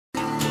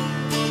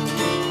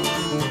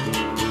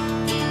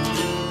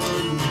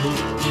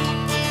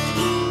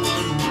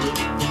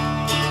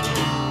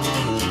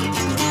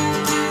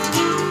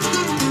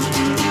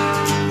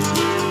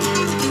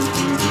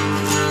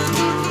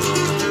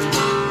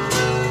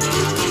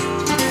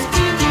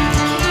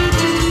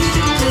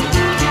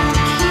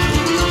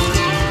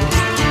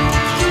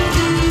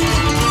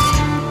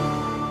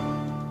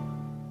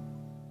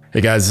Hey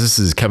guys, this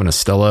is Kevin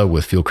Estella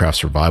with Fieldcraft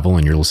Survival,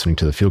 and you're listening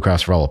to the Fieldcraft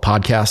Survival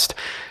podcast.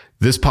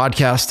 This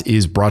podcast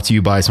is brought to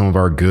you by some of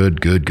our good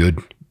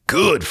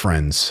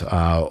friends.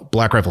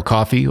 Black Rifle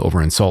Coffee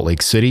over in Salt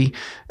Lake City,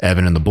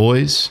 Evan and the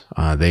boys.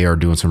 They are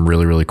doing some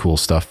really cool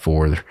stuff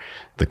for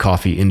the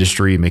coffee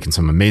industry, making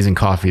some amazing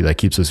coffee that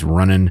keeps us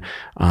running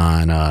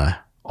on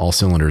all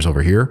cylinders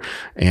over here.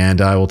 And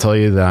I will tell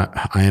you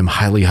that I am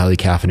highly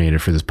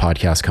caffeinated for this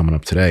podcast coming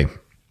up today.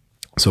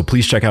 So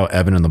please check out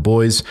Evan and the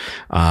boys.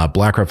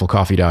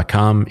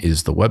 BlackRifleCoffee.com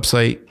is the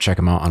website. Check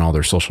them out on all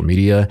their social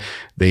media.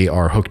 They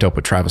are hooked up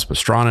with Travis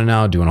Pastrana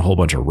now, doing a whole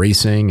bunch of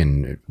racing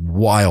and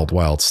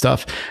wild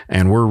stuff.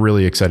 And we're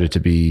really excited to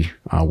be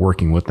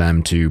working with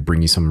them to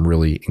bring you some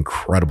really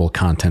incredible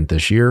content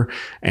this year.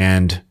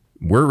 And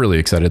we're really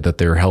excited that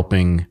they're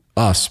helping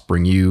us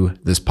bring you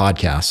this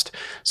podcast.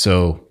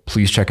 So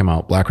please check them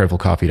out,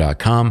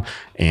 BlackRifleCoffee.com,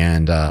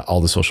 and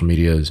all the social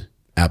medias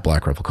at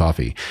Black Rifle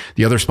Coffee.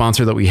 The other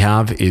sponsor that we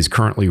have is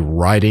currently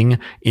riding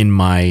in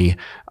my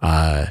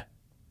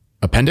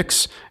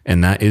appendix,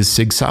 and that is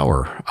Sig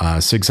Sauer.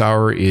 Sig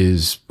Sauer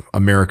is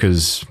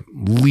America's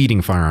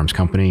leading firearms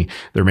company.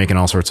 They're making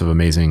all sorts of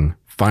amazing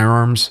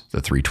firearms,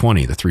 the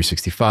 320, the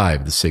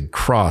 365, the Sig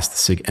Cross, the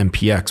Sig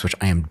MPX, which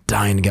I am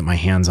dying to get my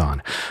hands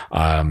on.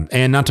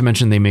 And not to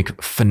mention, they make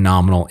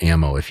phenomenal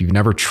ammo. If you've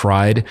never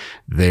tried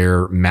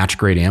their match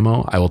grade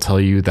ammo, I will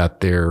tell you that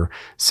their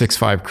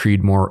 6.5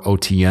 Creedmoor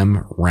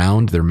OTM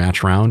round, their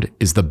match round,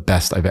 is the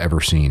best I've ever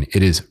seen.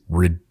 It is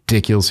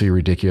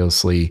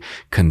ridiculously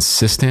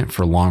consistent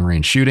for long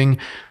range shooting.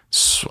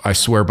 I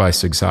swear by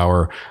Sig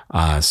Sauer.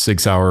 Sig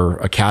Sauer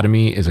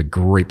Academy is a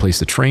great place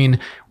to train.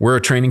 We're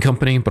a training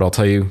company, but I'll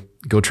tell you,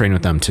 go train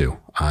with them too.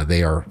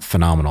 They are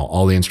phenomenal.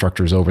 All the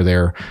instructors over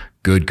there,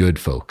 good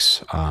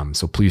folks.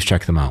 So please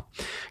check them out.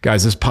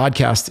 Guys, this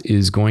podcast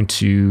is going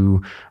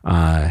to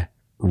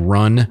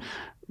run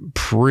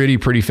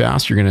pretty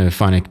fast. You're going to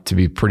find it to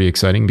be pretty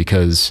exciting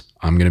because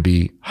I'm going to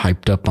be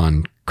hyped up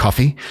on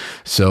coffee.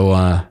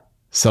 So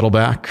settle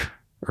back.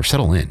 Or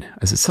settle in.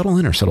 Is it settle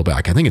in or settle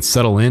back? I think it's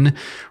settle in,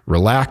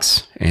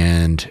 relax,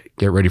 and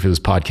get ready for this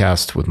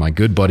podcast with my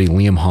good buddy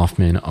Liam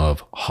Hoffman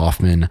of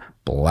Hoffman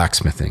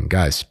Blacksmithing.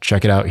 Guys,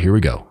 check it out. Here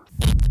we go.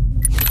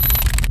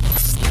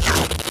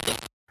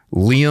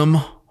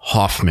 Liam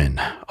Hoffman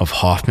of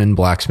Hoffman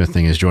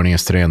Blacksmithing is joining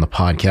us today on the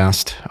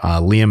podcast.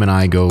 Liam and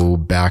I go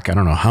back, I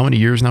don't know how many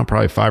years now,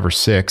 probably 5 or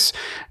 6.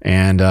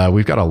 And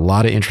we've got a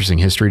lot of interesting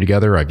history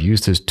together. I've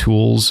used his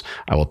tools.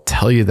 I will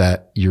tell you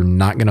that you're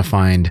not going to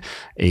find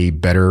a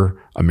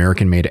better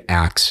American-made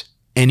axe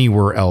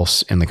anywhere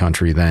else in the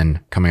country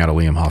than coming out of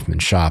Liam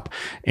Hoffman's shop.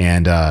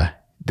 And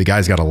the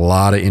guy's got a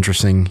lot of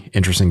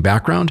interesting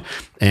background.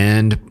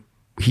 And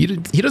he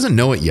doesn't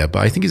know it yet, but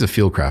I think he's a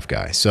Fieldcraft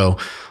guy. So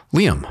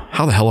Liam,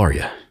 how the hell are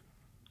you?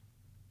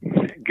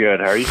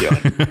 Good. How are you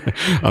doing?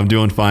 I'm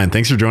doing fine.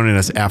 Thanks for joining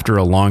us after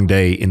a long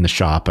day in the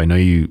shop. I know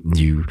you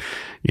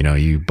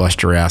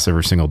bust your ass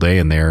every single day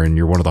in there, and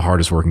you're one of the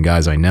hardest working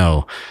guys I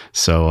know.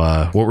 So,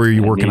 what were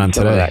you working on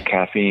today? Some of that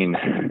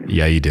caffeine.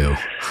 Yeah, you do.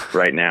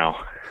 Right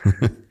now.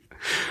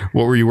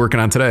 What were you working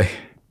on today?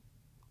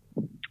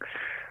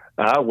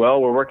 Well,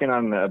 we're working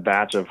on a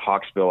batch of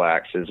Hawksbill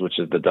axes, which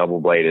is the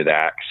double-bladed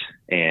axe,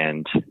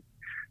 and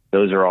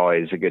those are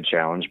always a good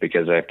challenge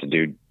because I have to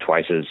do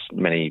twice as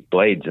many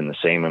blades in the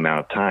same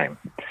amount of time.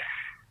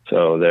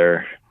 So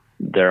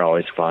they're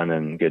always fun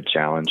and good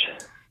challenge.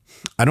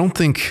 I don't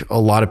think a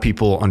lot of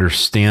people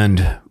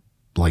understand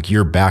like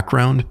your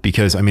background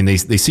because I mean, they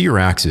see your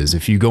axes.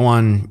 If you go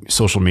on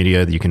social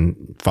media, you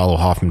can follow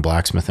Hoffman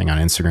Blacksmithing on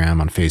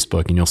Instagram, on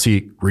Facebook, and you'll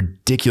see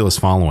ridiculous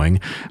following.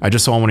 I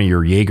just saw one of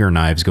your Jaeger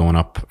knives going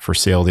up for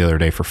sale the other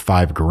day for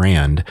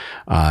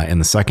 $5,000 in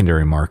the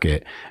secondary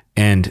market.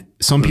 And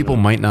some people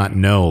might not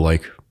know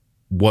like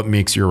what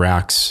makes your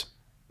axe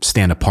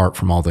stand apart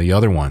from all the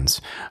other ones.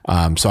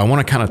 So I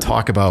want to kind of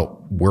talk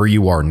about where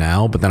you are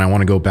now, but then I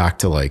want to go back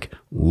to like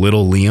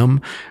little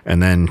Liam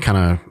and then kind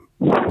of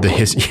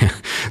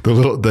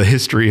the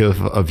history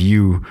of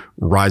you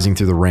rising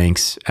through the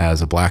ranks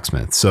as a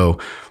blacksmith. So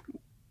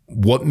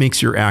what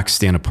makes your axe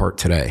stand apart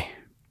today?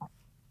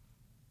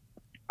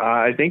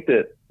 I think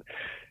that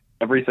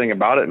everything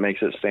about it makes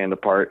it stand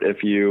apart.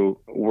 If you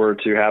were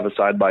to have a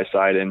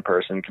side-by-side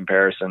in-person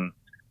comparison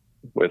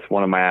with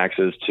one of my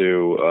axes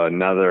to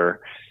another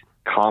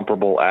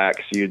comparable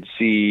axe, you'd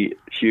see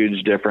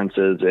huge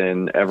differences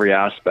in every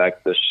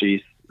aspect: the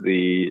sheath,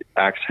 the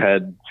axe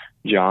head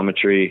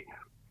geometry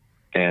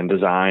and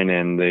design,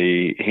 and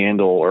the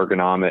handle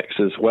ergonomics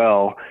as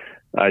well.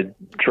 I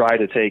try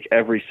to take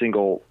every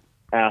single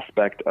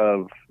aspect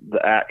of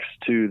the axe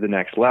to the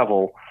next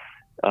level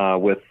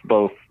with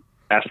both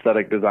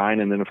aesthetic design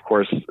and then of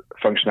course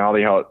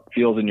functionality, how it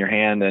feels in your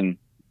hand,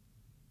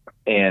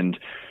 and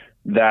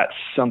that's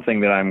something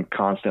that I'm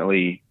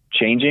constantly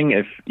changing.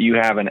 If you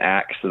have an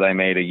axe that I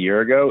made a year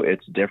ago,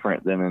 it's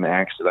different than an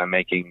axe that I'm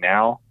making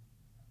now,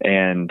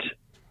 and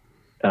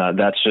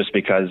that's just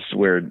because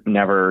we're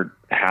never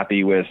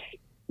happy with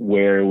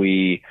where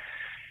we're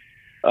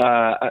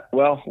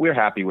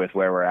happy with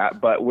where we're at,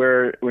 but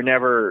we're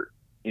never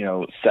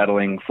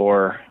settling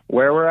for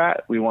where we're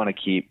at. We want to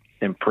keep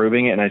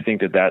improving it. And I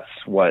think that that's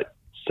what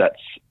sets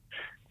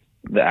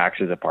the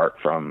axes apart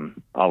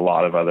from a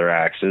lot of other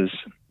axes.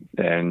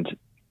 And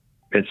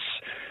it's,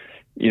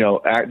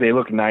 they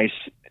look nice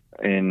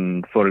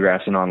in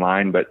photographs and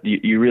online, but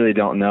you really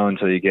don't know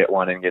until you get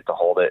one and get to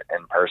hold it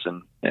in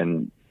person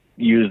and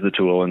use the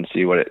tool and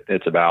see what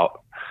it's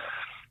about.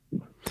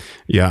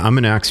 Yeah, I'm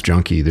an axe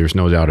junkie. There's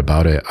no doubt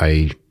about it.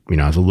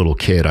 As a little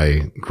kid,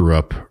 I grew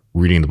up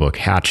reading the book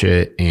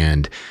Hatchet,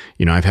 and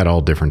I've had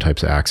all different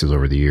types of axes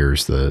over the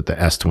years, the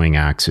Estwing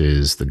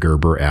axes, the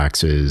Gerber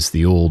axes,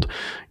 the old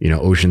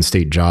Ocean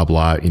State Job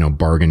Lot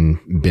bargain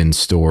bin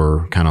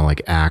store kind of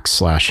like axe /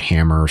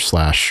 hammer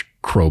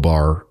 /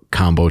 crowbar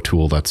combo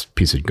tool. That's a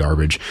piece of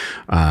garbage.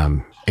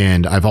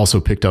 And I've also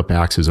picked up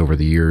axes over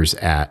the years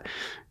at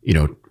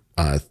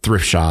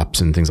thrift shops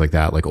and things like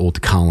that, like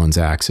old Collins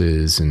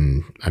axes.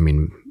 And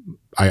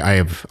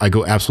I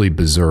go absolutely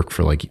berserk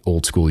for like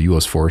old school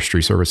U.S.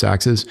 Forestry Service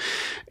axes.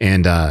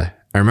 And I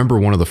remember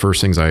one of the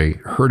first things I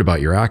heard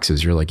about your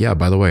axes, you're like, yeah,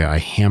 by the way, I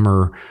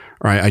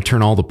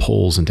turn all the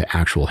poles into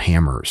actual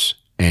hammers.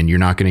 And you're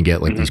not going to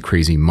get like these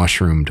crazy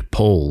mushroomed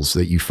poles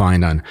that you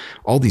find on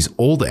all these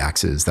old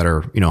axes that are,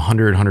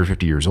 100,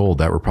 150 years old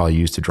that were probably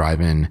used to drive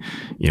in,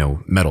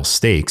 metal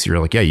stakes. You're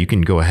like, yeah, you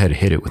can go ahead and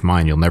hit it with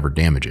mine. You'll never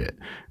damage it.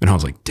 And I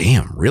was like,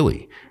 damn,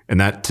 really?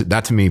 And that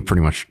to me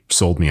pretty much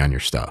sold me on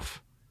your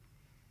stuff.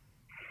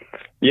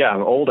 Yeah,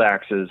 old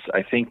axes,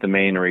 I think the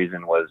main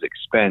reason was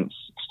expense.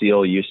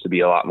 Steel used to be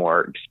a lot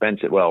more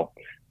expensive. Well,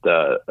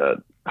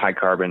 the high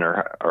carbon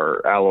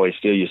or alloy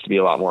steel used to be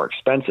a lot more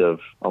expensive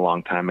a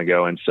long time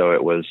ago. And so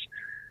it was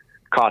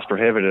cost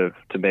prohibitive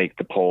to make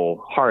the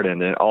pole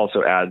harden. And it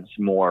also adds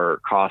more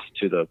cost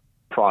to the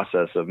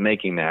process of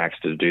making the axe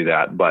to do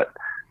that. But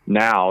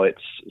now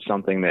it's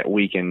something that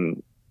we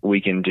can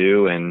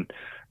do and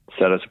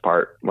set us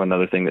apart. One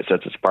other thing that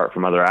sets us apart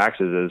from other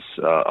axes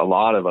is a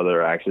lot of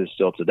other axes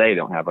still today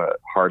don't have a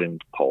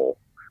hardened pole,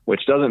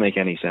 which doesn't make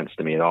any sense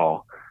to me at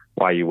all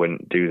why you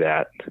wouldn't do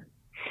that.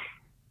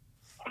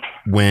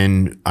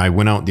 When I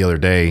went out the other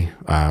day,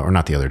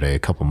 a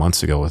couple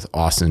months ago with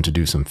Austin to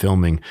do some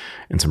filming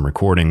and some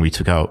recording, we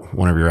took out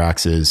one of your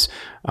axes,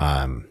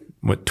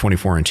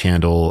 24-inch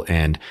handle,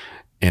 and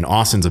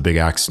Austin's a big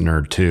axe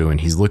nerd too. And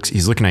he's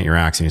looking at your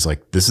axe and he's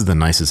like, this is the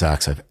nicest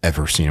axe I've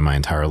ever seen in my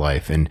entire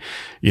life. And,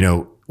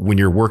 when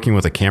you're working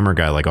with a camera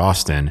guy like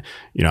Austin,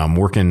 I'm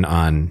working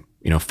on,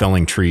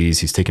 felling trees.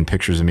 He's taking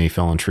pictures of me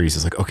felling trees.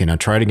 He's like, okay, now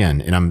try it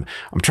again. And I'm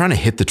trying to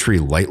hit the tree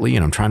lightly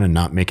and I'm trying to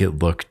not make it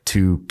look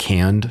too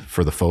canned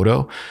for the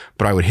photo,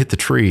 but I would hit the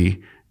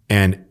tree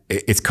and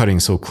it's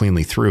cutting so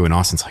cleanly through. And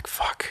Austin's like,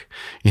 fuck,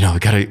 we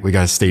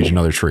gotta stage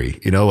another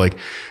tree, like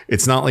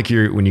it's not like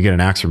when you get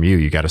an axe from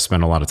you got to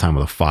spend a lot of time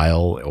with a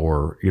file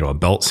or, a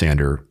belt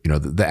sander.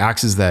 The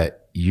axes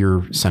that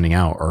you're sending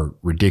out are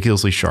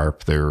ridiculously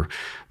sharp. They're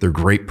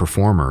great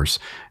performers.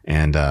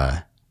 And,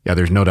 yeah,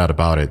 there's no doubt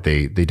about it.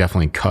 They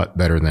definitely cut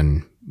better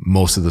than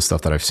most of the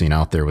stuff that I've seen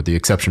out there, with the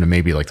exception of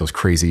maybe like those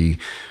crazy,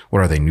 what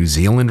are they, New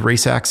Zealand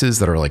race axes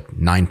that are like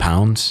 9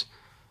 pounds?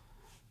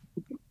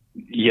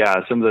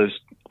 Yeah, some of those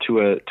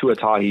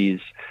Tuatahis,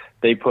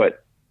 they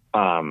put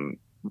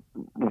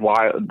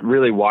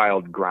really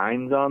wild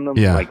grinds on them,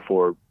 like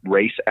for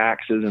race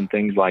axes and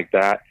things like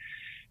that.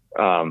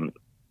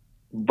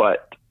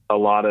 But a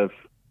lot of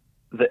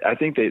I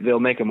think they'll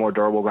make a more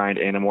durable grind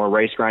and a more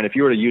race grind. If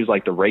you were to use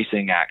like the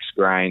racing axe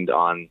grind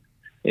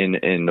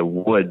in the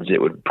woods,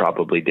 it would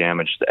probably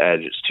damage the edge.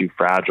 It's too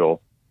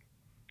fragile.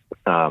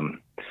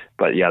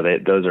 But yeah,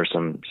 those are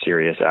some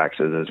serious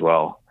axes as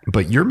well.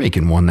 But you're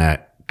making one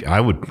that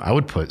I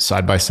would put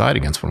side by side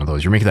against one of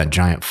those. You're making that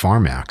giant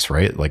farm axe,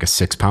 right? Like a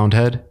 6-pound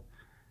head.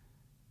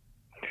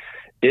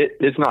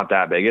 It's not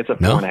that big. It's a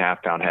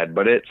 4.5 pound head,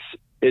 but it's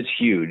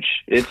huge.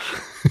 It's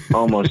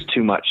almost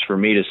too much for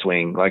me to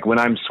swing. Like when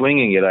I'm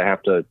swinging it, I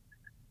have to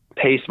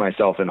pace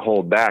myself and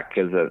hold back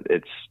because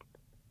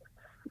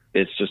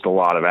it's just a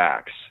lot of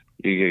axe.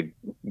 You could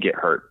get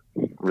hurt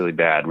really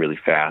bad, really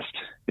fast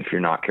if you're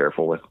not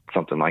careful with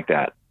something like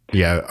that.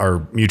 Yeah.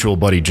 Our mutual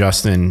buddy,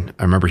 Justin,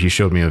 I remember he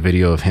showed me a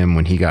video of him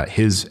when he got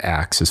his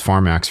axe, his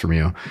farm axe from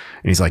you. And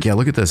he's like, yeah,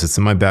 look at this. It's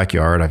in my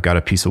backyard. I've got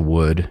a piece of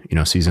wood,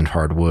 seasoned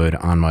hardwood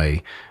on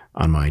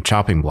my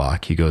chopping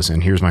block. He goes,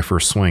 and here's my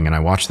first swing. And I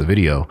watched the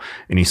video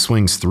and he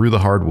swings through the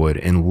hardwood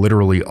and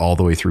literally all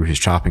the way through his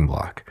chopping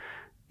block.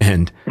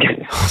 And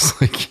I was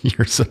like,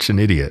 you're such an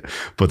idiot,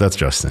 but that's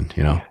Justin,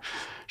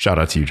 shout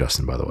out to you,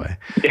 Justin, by the way.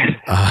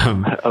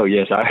 Oh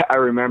yes. I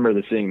remember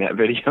seeing that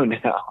video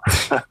now.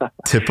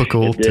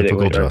 typical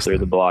Justin. Through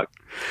the block.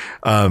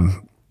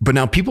 But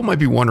now people might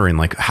be wondering,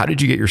 like, how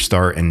did you get your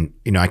start? And,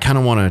 I kind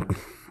of want to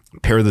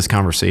pair this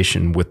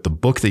conversation with the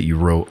book that you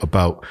wrote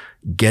about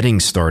getting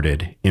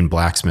started in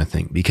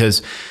blacksmithing,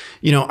 because,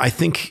 I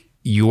think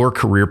your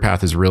career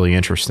path is really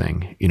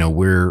interesting.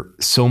 Where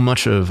so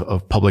much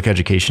of public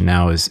education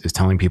now is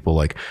telling people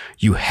like,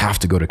 you have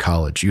to go to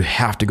college, you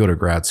have to go to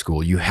grad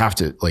school, you have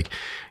to, like,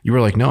 you were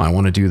like, no, I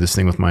want to do this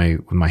thing with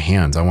my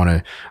hands. I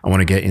want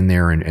to get in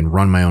there and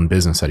run my own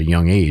business at a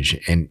young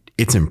age. And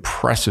it's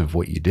impressive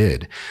what you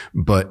did,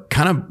 but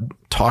kind of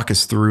talk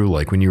us through,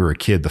 like, when you were a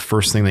kid, the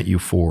first thing that you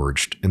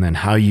forged, and then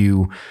how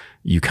you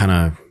kind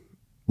of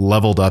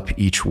leveled up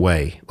each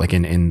way, like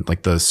in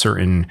like the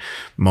certain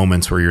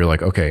moments where you're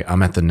like, okay,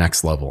 I'm at the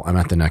next level.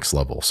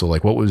 So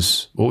like, what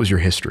was your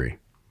history?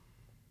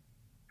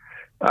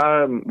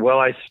 Well,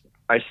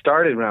 I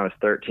started when I was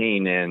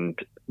 13 and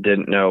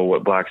didn't know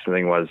what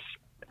blacksmithing was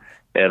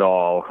at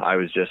all. I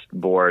was just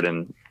bored,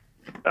 and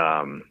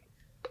the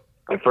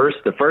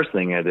first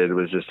thing I did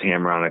was just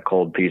hammer on a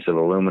cold piece of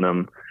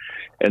aluminum.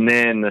 And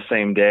then the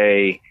same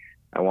day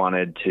I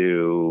wanted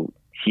to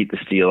heat the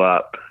steel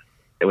up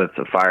with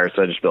the fire.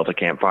 So I just built a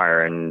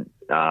campfire and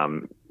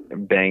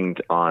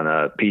banged on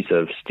a piece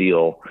of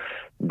steel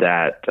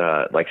that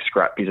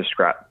piece of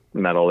scrap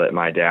metal that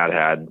my dad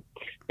had,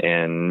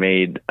 and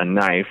made a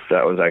knife.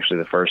 That was actually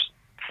the first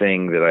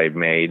thing that I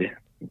made.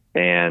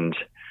 And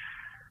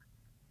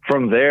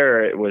from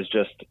there, it was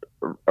just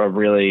a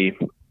really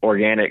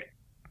organic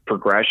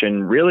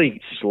progression,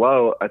 really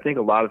slow. I think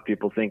a lot of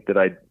people think that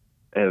I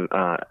have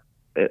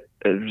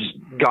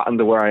gotten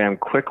to where I am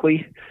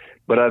quickly,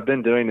 but I've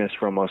been doing this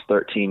for almost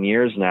 13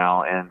 years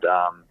now. And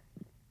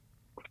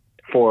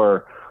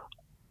for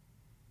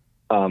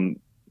 10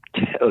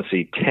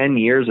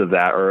 years of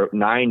that, or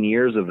 9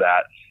 years of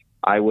that,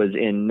 I was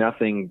in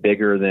nothing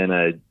bigger than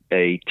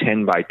a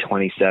 10 by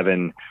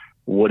 27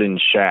 wooden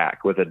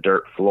shack with a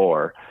dirt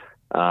floor.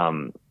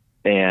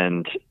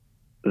 And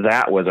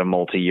that was a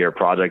multi-year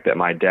project that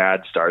my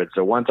dad started.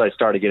 So once I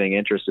started getting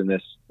interest in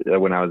this,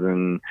 when I was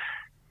in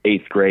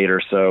 8th grade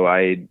or so,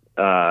 I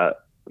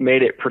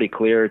made it pretty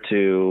clear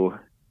to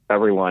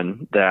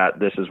everyone that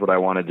this is what I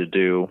wanted to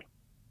do.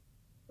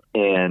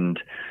 And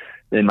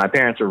then my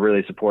parents were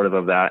really supportive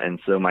of that. And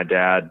so my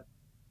dad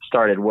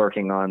started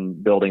working on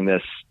building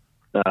this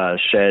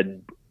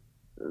shed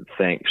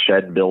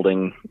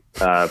building,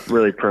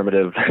 really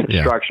primitive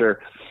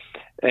structure.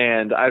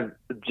 And I've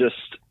just,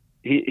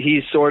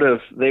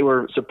 they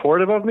were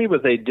supportive of me,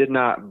 but they did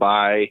not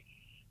buy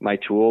my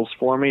tools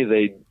for me.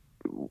 They,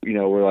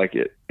 were like,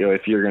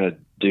 if you're going to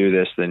do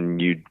this, then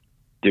you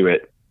do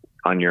it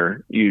on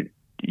you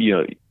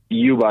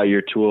buy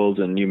your tools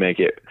and you make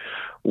it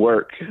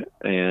work.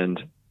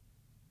 And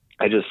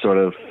I just sort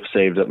of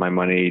saved up my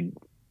money,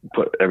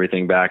 put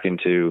everything back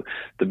into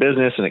the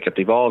business, and it kept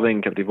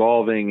evolving.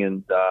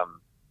 And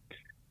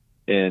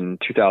in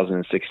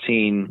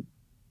 2016,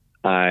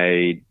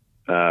 I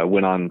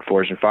went on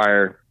Forged in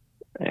Fire,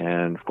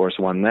 and of course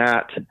won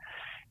that.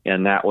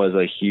 And that was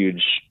a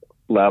huge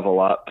level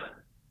up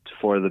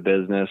for the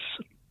business.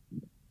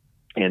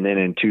 And then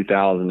in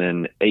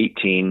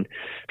 2018,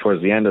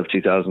 towards the end of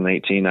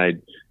 2018, I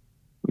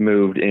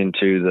moved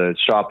into the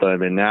shop that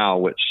I'm in now,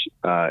 which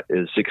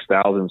is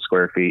 6,000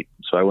 square feet.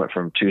 So I went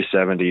from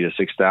 270 to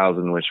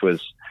 6,000, which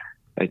was,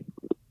 I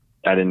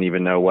didn't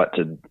even know what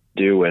to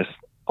do with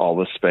all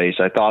the space.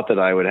 I thought that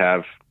I would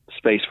have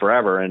space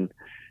forever. And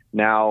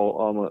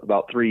now,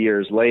 about 3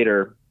 years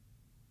later,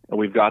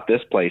 we've got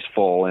this place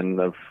full,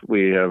 and I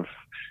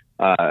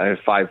have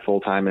 5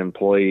 full-time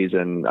employees,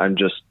 and I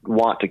just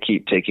want to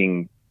keep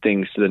taking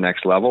things to the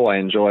next level. I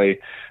enjoy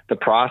the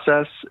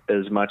process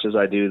as much as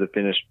I do the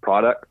finished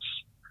products,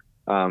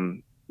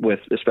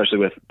 especially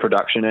with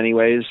production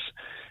anyways.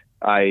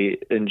 I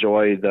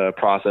enjoy the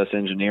process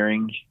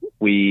engineering.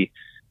 We,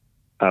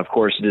 of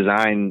course,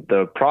 design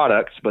the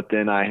products, but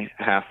then I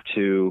have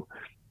to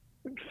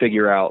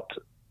figure out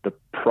the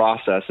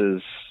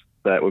processes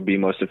that would be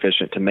most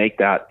efficient to make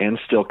that and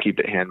still keep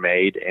it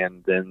handmade.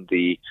 And then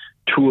the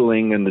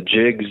tooling and the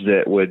jigs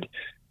that would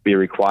be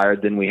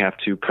required, then we have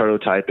to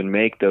prototype and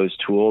make those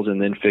tools,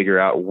 and then figure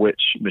out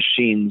which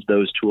machines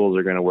those tools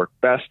are going to work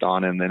best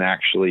on, and then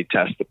actually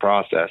test the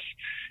process.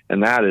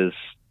 And that is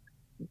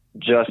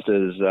just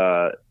as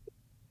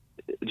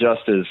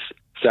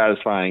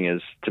satisfying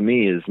as, to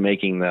me, as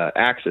making the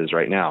axes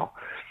right now.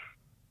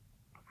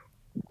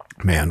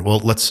 Man, well,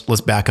 let's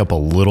back up a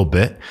little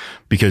bit,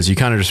 because you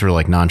kind of just sort of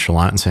like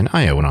nonchalant and saying, oh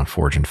yeah, I went on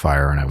Forged in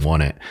Fire and I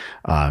won it.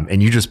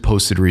 And you just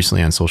posted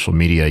recently on social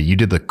media, you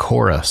did the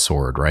Cora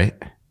sword, right?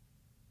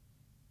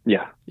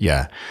 Yeah.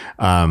 Yeah.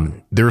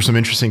 There were some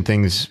interesting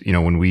things,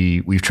 when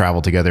we've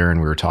traveled together and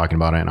we were talking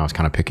about it, and I was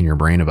kind of picking your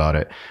brain about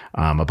it,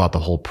 about the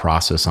whole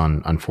process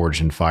on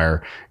Forged in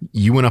Fire.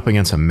 You went up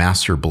against a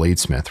master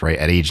bladesmith, right?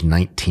 At age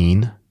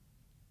 19.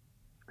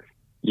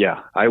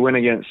 Yeah. I went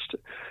against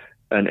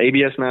an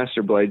ABS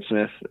master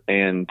bladesmith,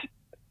 and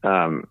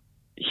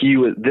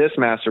this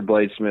master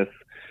bladesmith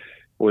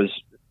was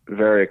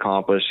very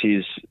accomplished.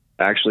 He's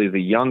actually the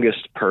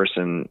youngest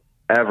person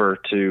ever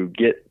to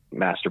get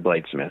master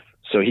bladesmith.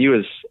 So he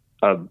was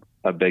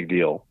a big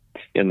deal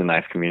in the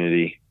knife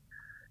community.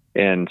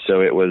 And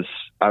so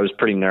I was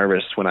pretty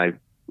nervous when I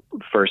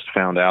first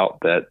found out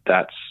that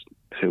that's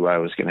who I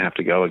was going to have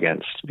to go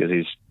against, because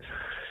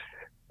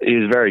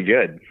he's very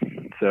good.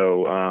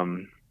 So,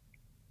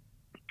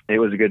 it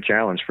was a good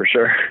challenge for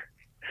sure.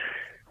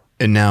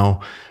 And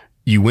now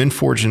you win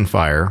Forged in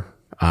Fire.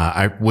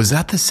 Was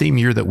that the same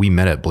year that we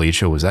met at Blade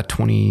Show? Was that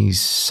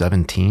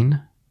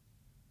 2017?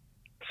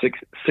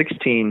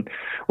 16.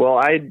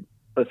 Well,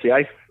 let's see.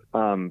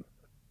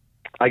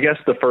 I guess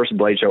the first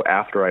Blade show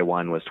after I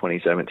won was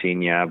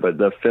 2017. Yeah. But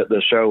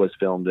the show was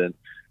filmed in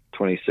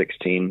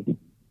 2016.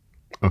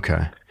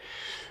 Okay.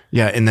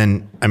 Yeah. And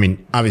then, I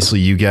mean, obviously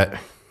you get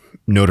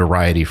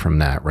notoriety from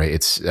that, right?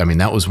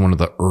 That was one of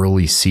the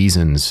early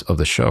seasons of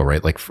the show,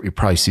 right? Like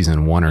probably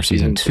season 1 or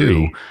season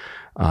 2.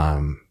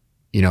 I've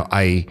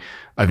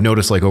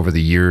noticed like over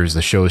the years,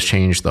 the show has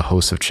changed, the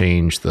hosts have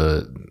changed,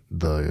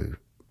 the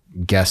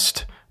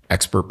guest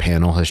expert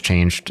panel has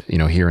changed,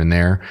 here and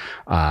there.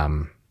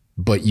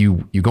 But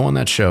you go on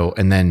that show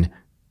and then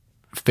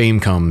fame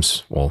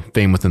comes,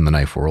 fame within the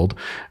knife world.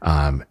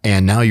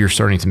 And now you're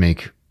starting to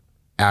make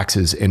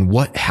axes. And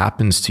what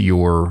happens to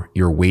your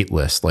wait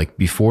list? Like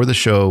before the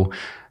show,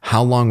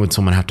 how long would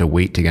someone have to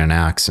wait to get an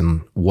axe,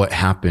 and what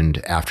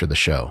happened after the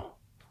show?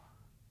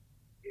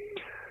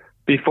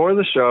 Before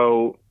the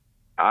show,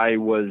 I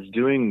was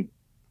doing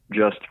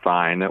just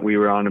fine. We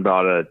were on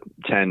about a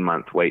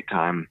 10-month wait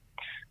time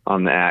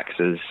on the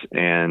axes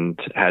and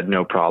had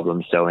no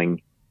problem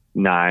selling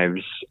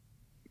knives.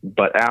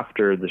 But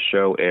after the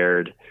show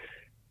aired,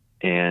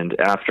 and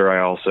after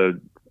I also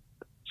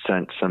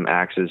sent some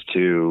axes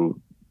to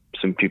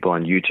some people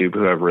on YouTube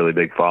who have really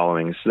big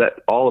followings, that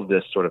all of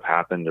this sort of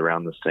happened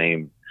around the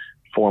same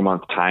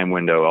 4-month time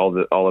window,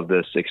 all of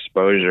this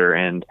exposure.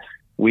 And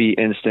we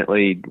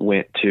instantly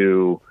went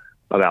to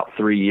about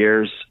 3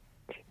 years,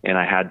 and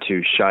I had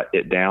to shut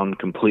it down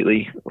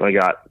completely. I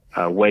got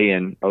way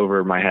in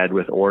over my head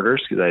with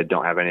orders because I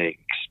don't have any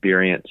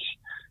experience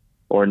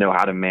or know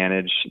how to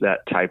manage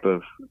that type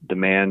of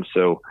demand.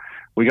 So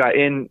we got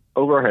in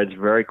over our heads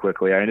very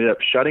quickly. I ended up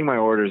shutting my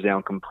orders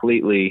down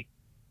completely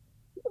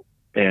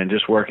and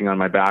just working on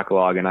my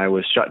backlog. And I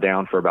was shut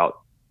down for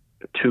about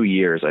 2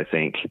 years, I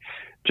think,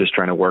 just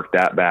trying to work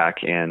that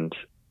back. And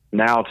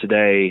now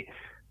today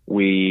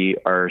we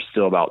are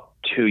still about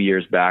 2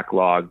 years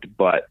backlogged,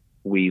 but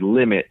we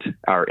limit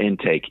our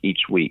intake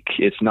each week.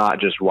 It's not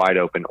just wide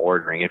open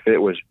ordering. If it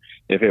were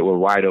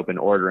wide open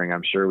ordering,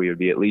 I'm sure we would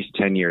be at least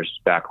 10 years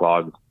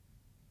backlogged,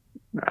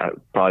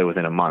 probably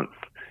within a month.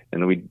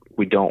 And we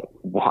don't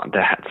want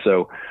that.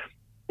 So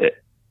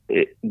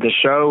the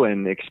show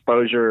and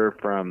exposure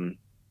from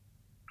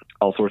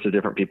all sorts of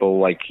different people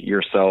like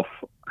yourself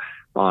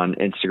on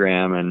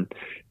Instagram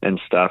and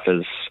stuff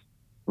has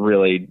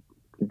really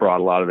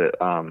brought a lot of it,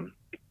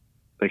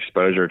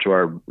 exposure to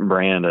our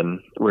brand, and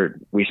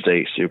we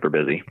stay super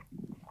busy.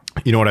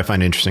 You know what I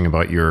find interesting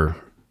about your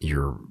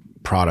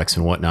products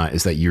and whatnot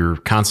is that you're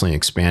constantly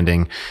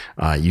expanding.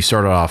 You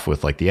started off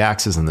with like the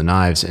axes and the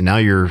knives, and now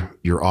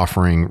you're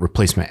offering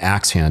replacement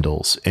axe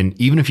handles. And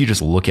even if you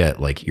just look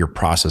at like your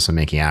process of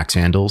making axe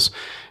handles,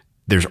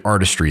 there's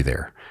artistry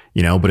there,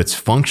 but it's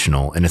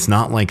functional, and it's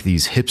not like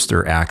these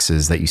hipster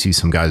axes that you see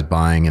some guys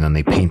buying and then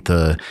they paint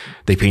the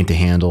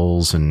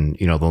handles, and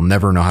they'll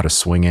never know how to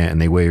swing it,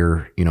 and they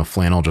wear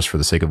flannel just for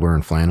the sake of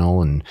wearing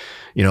flannel. And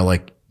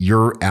like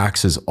your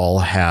axes all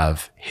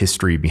have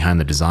history behind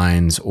the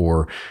designs,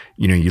 or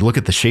you look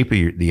at the shape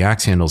of the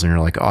axe handles and you're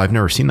like, oh, I've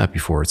never seen that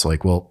before. It's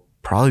like, well,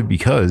 probably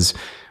because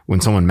when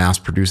someone mass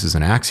produces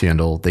an axe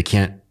handle, they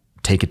can't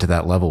take it to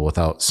that level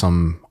without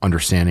some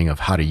understanding of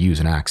how to use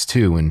an axe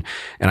too. And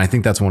I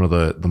think that's one of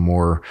the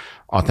more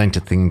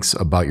authentic things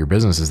about your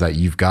business is that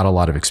you've got a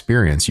lot of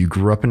experience. You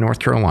grew up in North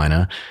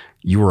Carolina.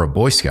 You were a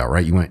Boy Scout,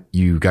 right?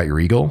 You got your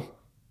Eagle?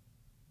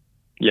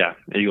 Yeah,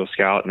 Eagle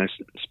Scout. And I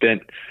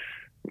spent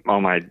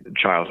all my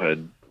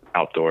childhood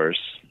outdoors.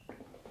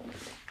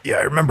 Yeah,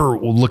 I remember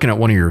looking at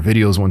one of your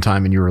videos one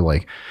time, and you were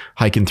like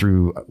hiking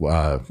through,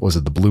 was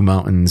it the Blue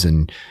Mountains,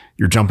 and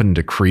you're jumping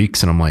into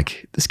creeks, and I'm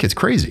like, this kid's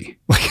crazy.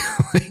 Like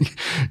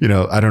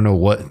I don't know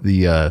what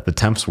the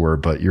temps were,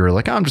 but you're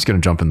like, I'm just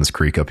going to jump in this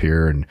creek up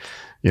here, and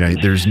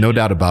there's no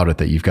doubt about it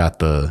that you've got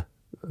the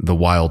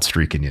wild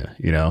streak in you,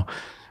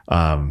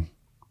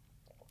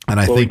 And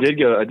I think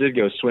I did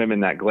go swim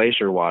in that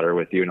glacier water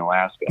with you in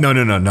Alaska. No.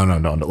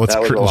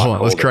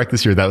 Let's correct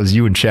this here. That was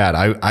you and Chad.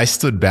 I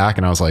stood back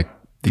and I was like,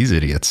 these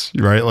idiots,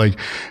 right? Like,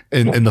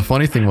 and the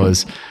funny thing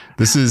was,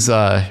 this is,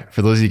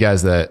 for those of you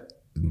guys that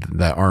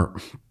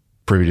aren't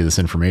privy to this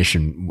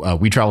information,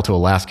 we traveled to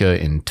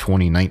Alaska in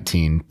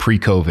 2019,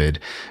 pre-COVID,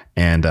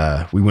 and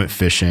we went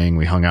fishing.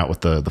 We hung out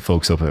with the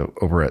folks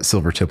over at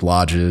Silvertip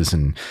Lodges,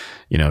 and,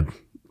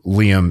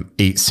 Liam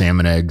ate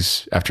salmon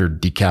eggs after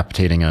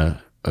decapitating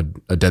a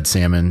dead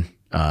salmon.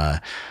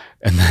 And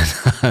then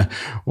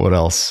what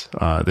else?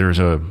 There's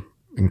a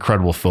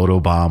incredible photo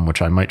bomb,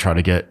 which I might try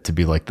to get to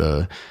be like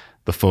the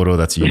photo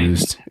that's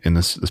used in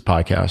this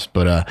podcast.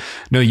 But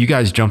no, you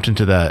guys jumped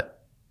into that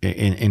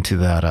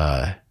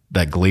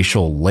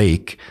glacial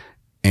lake,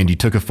 and you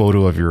took a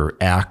photo of your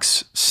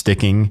axe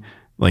sticking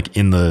like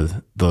in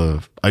the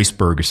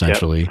iceberg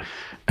essentially. Yep.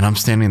 And I'm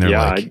standing there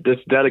like, this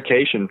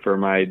dedication for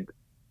my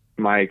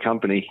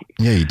company.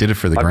 Yeah, you did it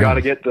for the gram. I've got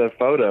to get the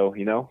photo,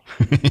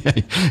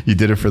 You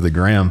did it for the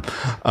gram.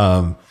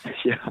 Yeah.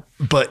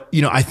 But,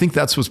 I think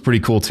that's what's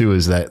pretty cool too,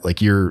 is that like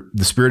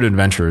the spirit of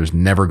adventure has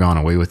never gone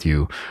away with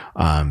you.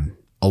 A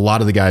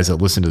lot of the guys that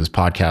listen to this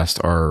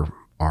podcast are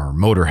are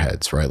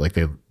motorheads, right? Like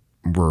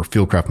we're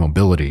Fieldcraft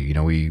Mobility. You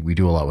know, we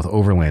do a lot with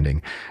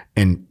overlanding,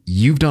 and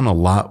you've done a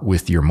lot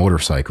with your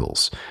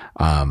motorcycles.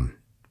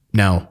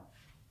 Now,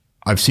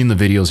 I've seen the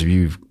videos of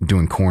you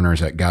doing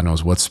corners at God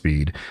knows what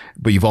speed,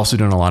 but you've also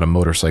done a lot of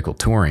motorcycle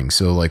touring.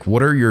 So like,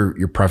 what are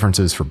your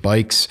preferences for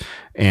bikes?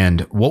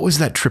 And what was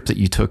that trip that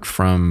you took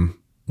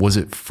was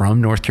it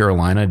from North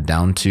Carolina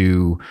down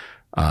to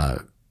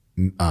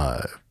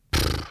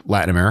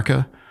Latin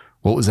America?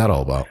 What was that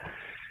all about?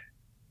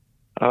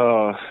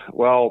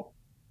 Well,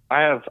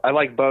 I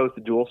like both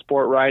dual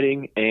sport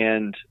riding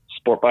and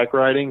sport bike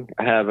riding.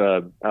 I have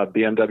a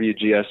BMW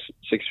GS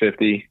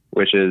 650,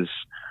 which is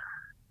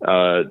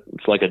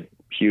it's like a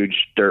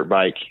huge dirt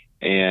bike,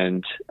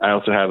 and I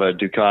also have a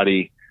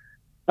Ducati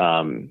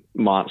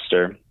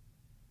Monster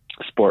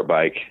sport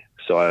bike.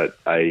 So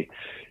I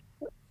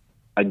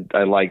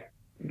like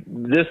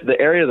this. The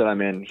area that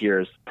I'm in here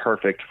is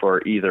perfect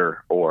for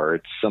either or.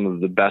 It's some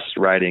of the best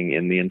riding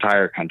in the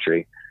entire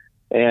country.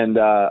 And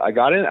I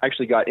got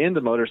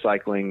into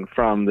motorcycling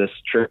from this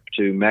trip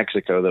to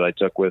Mexico that I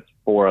took with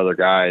 4 other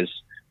guys.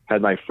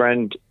 Had my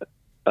friend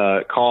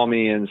call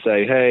me and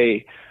say,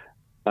 "Hey,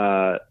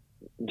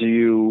 do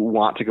you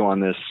want to go on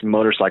this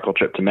motorcycle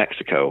trip to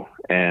Mexico?"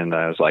 And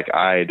I was like,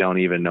 "I don't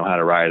even know how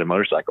to ride a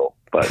motorcycle,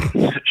 but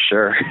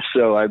sure."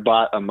 So I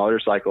bought a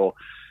motorcycle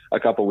a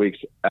couple weeks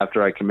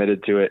after I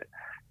committed to it,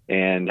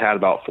 and had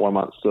about 4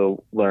 months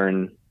to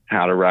learn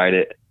how to ride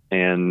it.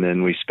 And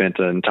then we spent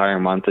an entire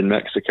month in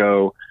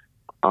Mexico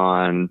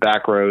on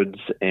back roads,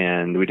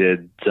 and we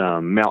did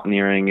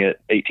mountaineering at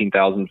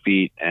 18,000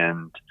 feet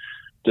and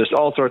just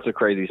all sorts of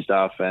crazy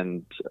stuff,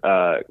 and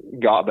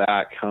got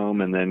back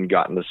home and then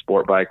got into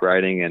sport bike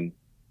riding. And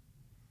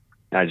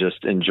I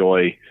just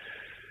enjoy,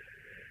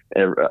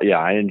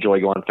 I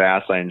enjoy going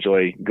fast. I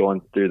enjoy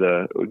going through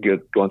the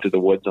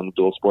woods on the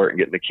dual sport and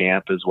getting to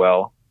camp as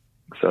well.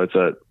 So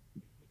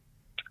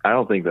I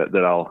don't think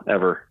that I'll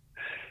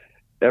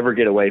ever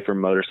get away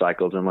from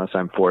motorcycles unless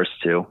I'm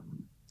forced to.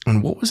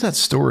 And what was that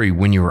story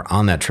when you were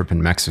on that trip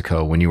in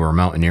Mexico, when you were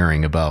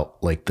mountaineering,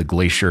 about like the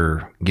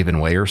glacier giving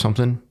way or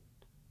something?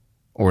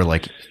 Or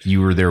like you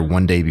were there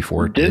one day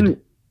before it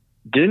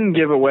didn't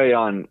give away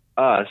on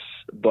us,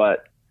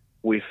 but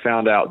we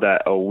found out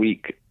that a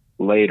week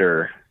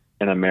later,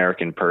 an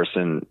American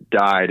person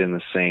died in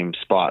the same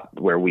spot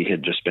where we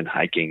had just been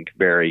hiking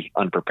very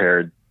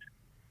unpreparedly.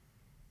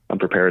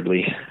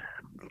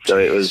 So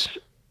it was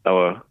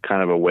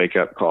kind of a wake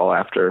up call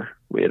after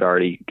we had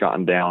already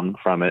gotten down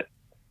from it.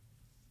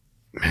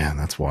 Man,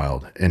 that's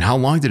wild. And how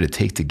long did it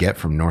take to get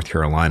from North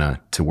Carolina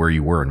to where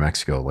you were in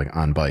Mexico, like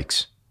on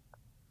bikes?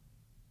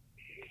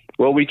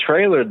 Well, we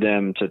trailered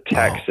them to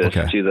Texas,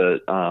 to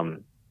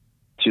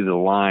the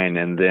line,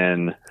 and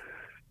then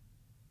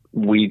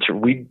we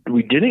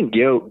didn't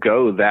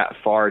go that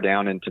far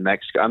down into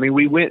Mexico. I mean,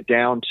 we went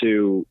down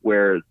to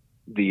where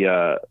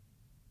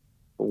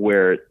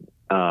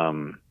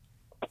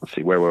let's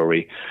see, where were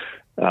we?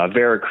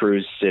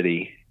 Veracruz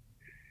City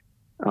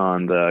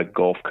on the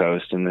Gulf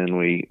Coast, and then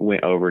we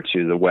went over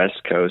to the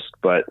West Coast.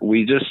 But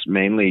we just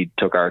mainly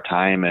took our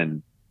time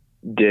and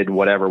did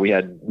whatever. We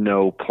had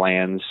no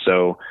plans,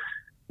 so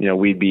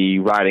we'd be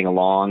riding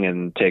along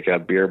and take a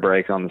beer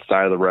break on the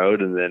side of the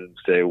road, and then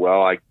say,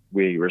 "Well,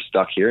 we were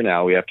stuck here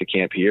now. We have to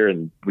camp here,"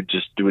 and we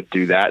just would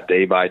do that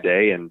day by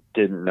day, and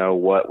didn't know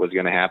what was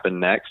going to happen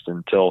next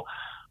until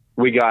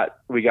we got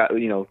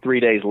 3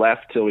 days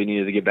left till we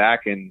needed to get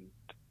back, and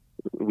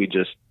we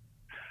just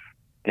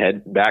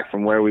head back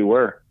from where we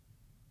were.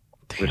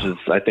 Damn. Which is,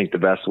 I think, the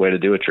best way to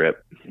do a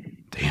trip.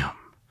 Damn.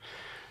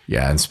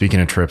 Yeah. And speaking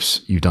of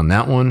trips, you've done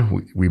that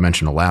one. We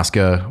mentioned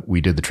Alaska.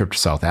 We did the trip to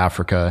South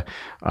Africa.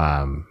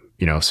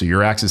 So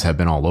your axes have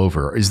been all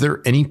over. Is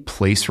there any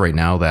place right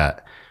now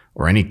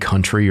or any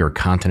country or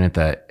continent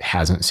that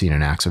hasn't seen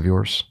an axe of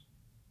yours?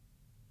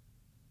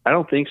 I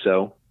don't think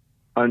so.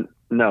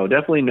 No,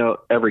 definitely no.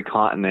 Every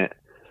continent,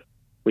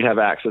 we have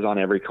axes on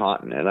every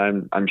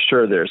continent. I'm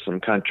sure there's some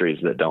countries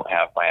that don't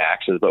have my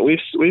axes, but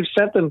we've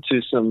sent them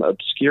to some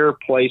obscure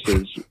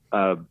places,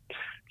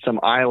 some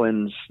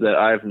islands that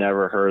I've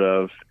never heard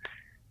of,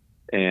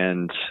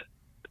 and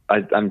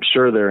I'm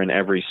sure they're in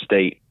every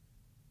state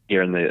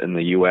here in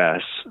the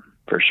U.S.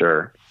 for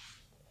sure.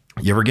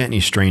 You ever get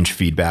any strange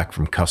feedback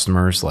from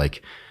customers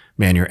like,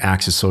 "Man, your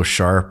axe is so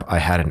sharp. I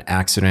had an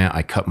accident.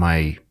 I cut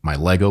my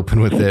leg open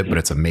with it, but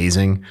it's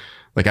amazing."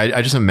 Like,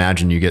 I just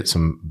imagine you get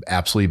some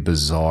absolutely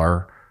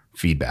bizarre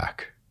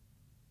feedback.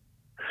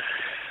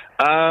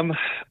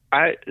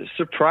 I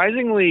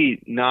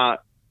surprisingly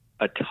not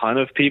a ton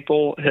of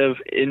people have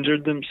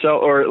injured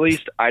themselves, or at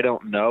least I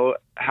don't know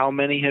how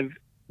many have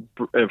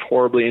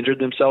horribly injured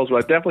themselves. But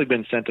I've definitely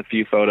been sent a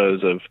few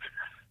photos of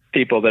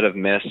people that have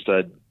missed,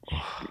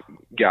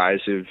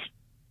 guys who've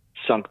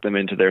sunk them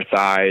into their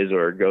thighs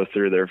or go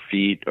through their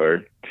feet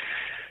or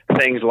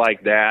things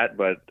like that.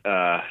 But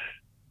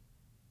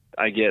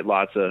I get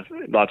lots of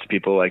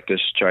people like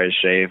this try to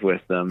shave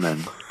with them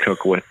and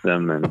cook with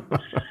them and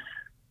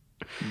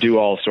do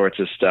all sorts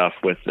of stuff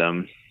with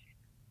them.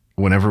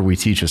 whenever we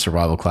teach a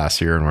survival class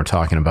here and we're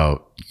talking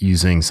about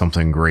using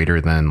something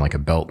greater than like a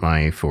belt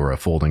knife or a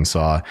folding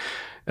saw,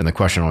 and the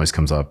question always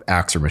comes up,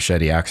 axe or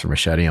machete, axe or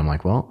machete. I'm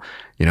like, well,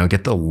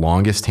 get the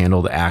longest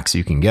handled axe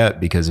you can get,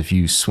 because if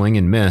you swing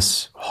and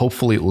miss,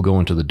 hopefully it will go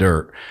into the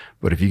dirt.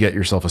 But if you get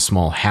yourself a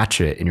small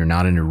hatchet and you're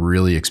not a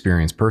really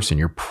experienced person,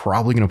 you're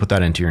probably going to put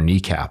that into your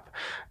kneecap.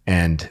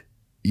 And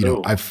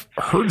I've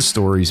heard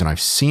stories and I've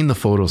seen the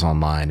photos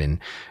online, and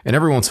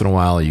every once in a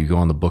while you go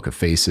on the Book of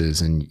Faces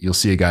and you'll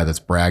see a guy that's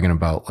bragging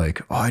about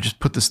like, oh, I just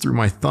put this through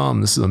my thumb.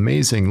 This is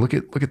amazing. Look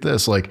at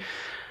this. Like,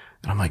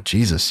 and I'm like,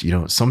 Jesus,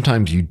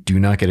 sometimes you do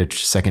not get a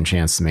second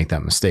chance to make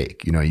that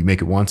mistake. You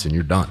make it once and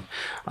you're done.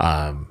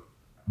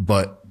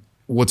 But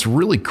what's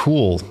really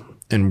cool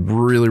and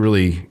really,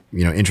 really,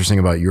 interesting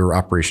about your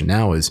operation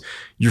now is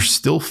you're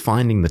still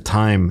finding the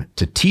time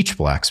to teach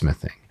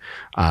blacksmithing.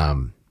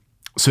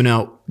 So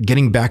now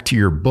getting back to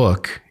your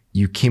book,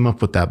 you came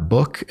up with that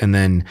book. And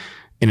then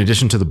in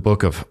addition to the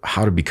book of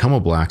how to become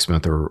a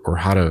blacksmith or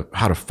how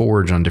to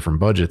forge on different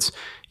budgets,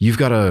 you've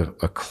got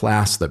a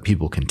class that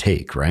people can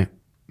take, right?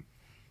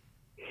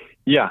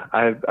 Yeah,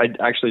 I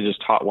actually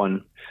just taught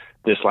one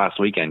this last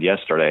weekend.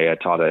 Yesterday, I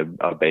taught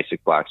a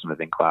basic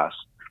blacksmithing class.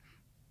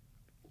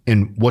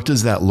 And what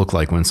does that look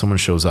like when someone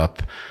shows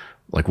up?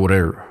 Like, what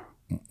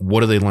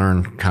do they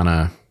learn, kind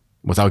of,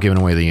 without giving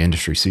away the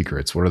industry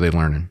secrets? What are they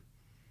learning?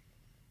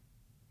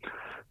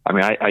 I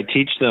mean, I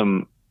teach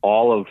them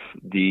all of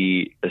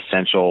the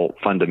essential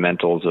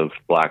fundamentals of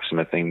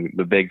blacksmithing.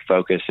 The big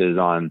focus is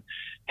on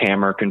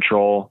hammer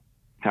control,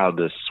 how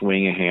to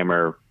swing a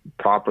hammer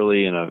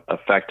properly and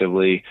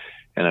effectively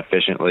and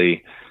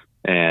efficiently,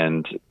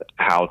 and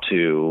how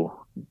to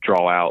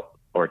draw out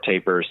or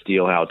taper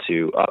steel, how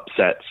to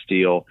upset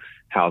steel,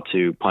 how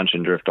to punch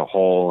and drift a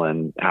hole,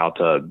 and how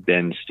to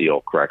bend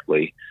steel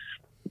correctly.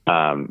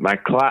 My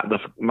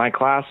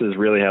class is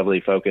really heavily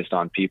focused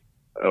on people,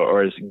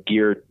 or is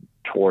geared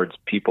towards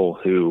people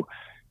who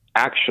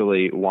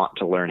actually want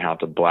to learn how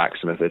to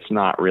blacksmith. It's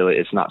not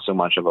so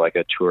much of like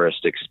a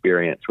tourist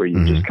experience where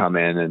you just come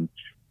in and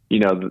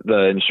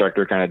the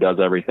instructor kind of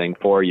does everything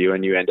for you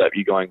and you end up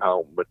going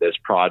home with this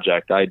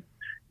project.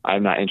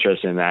 I'm not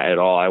interested in that at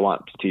all. I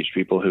want to teach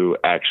people who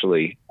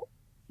actually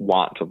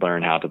want to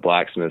learn how to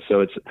blacksmith.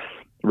 So it's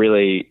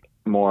really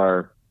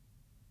more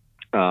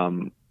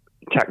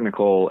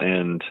technical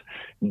and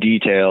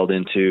detailed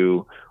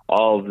into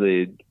all of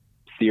the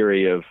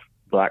theory of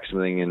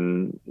blacksmithing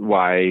and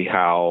why,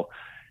 how,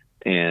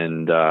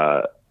 and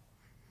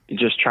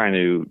just trying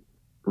to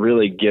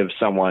really give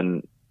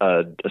someone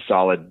a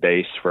solid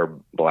base for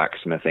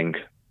blacksmithing.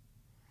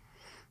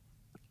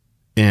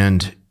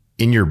 And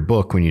in your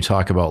book, when you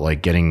talk about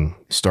like getting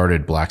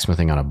started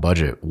blacksmithing on a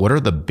budget, what are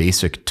the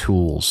basic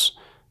tools?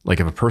 Like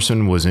if a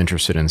person was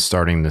interested in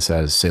starting this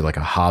as, say, like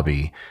a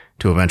hobby,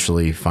 to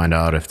eventually find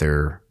out if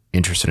they're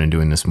interested in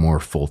doing this more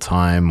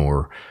full-time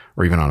or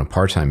even on a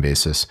part-time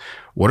basis,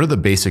 what are the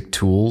basic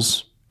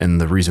tools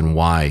and the reason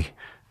why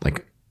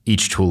like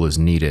each tool is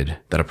needed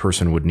that a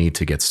person would need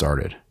to get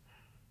started?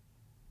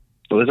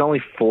 Well, there's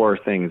only 4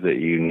 things that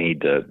you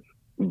need to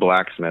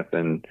blacksmith,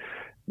 and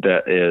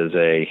that is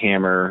a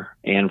hammer,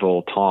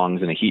 anvil,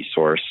 tongs, and a heat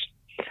source.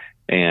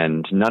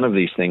 And none of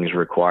these things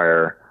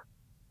require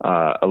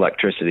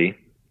electricity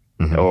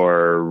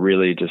or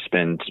really to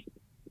spend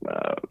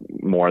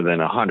more than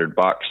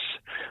 $100,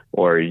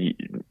 or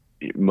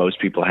most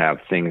people have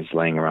things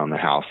laying around the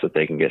house that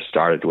they can get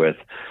started with.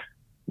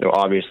 So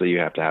obviously you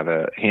have to have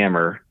a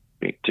hammer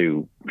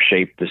to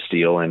shape the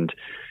steel, and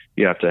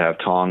you have to have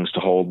tongs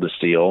to hold the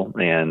steel,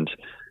 and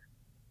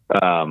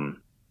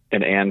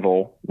an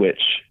anvil,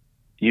 which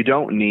you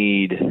don't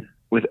need.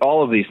 With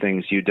all of these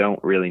things, you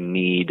don't really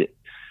need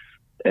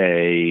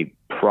a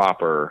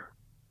proper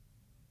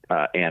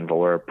anvil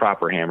or a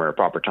proper hammer or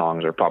proper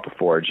tongs or proper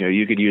forge.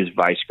 You could use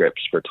vice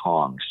grips for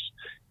tongs.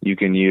 You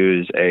can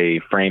use a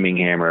framing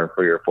hammer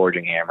for your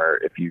forging hammer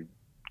if you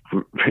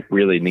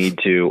really need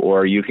to,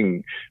 or you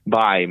can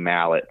buy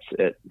mallets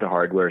at the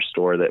hardware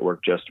store that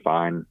work just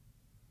fine.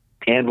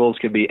 Anvils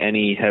could be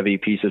any heavy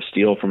piece of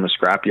steel from a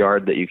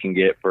scrapyard that you can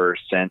get for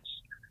cents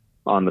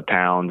on the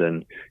pound,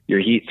 and your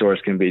heat source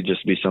can be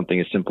something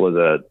as simple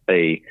as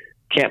a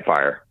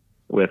campfire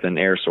with an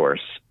air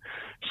source.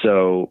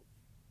 So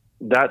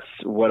that's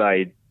what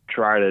I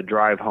try to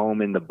drive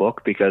home in the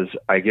book, because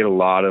I get a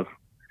lot of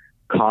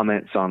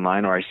comments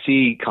online, or I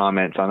see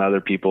comments on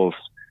other people's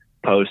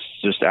posts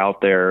just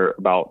out there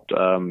about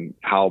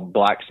how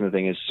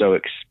blacksmithing is so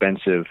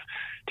expensive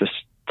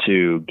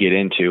to get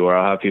into, or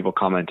I'll have people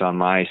comment on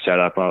my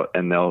setup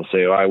and they'll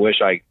say, "Oh, I wish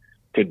I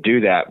could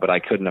do that, but I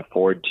couldn't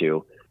afford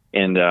to."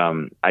 And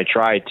I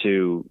try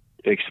to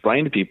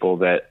explain to people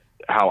that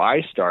how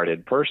I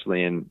started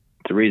personally, and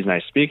the reason I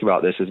speak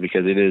about this is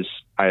because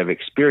I have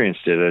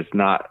experienced it.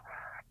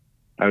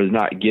 I was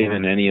not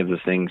given any of the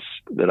things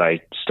that I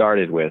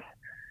started with.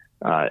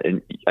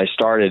 And I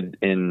started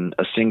in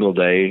a single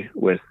day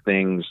with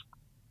things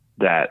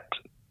that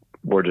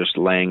were just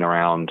laying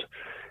around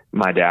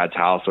my dad's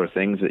house, or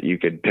things that you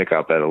could pick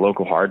up at a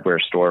local hardware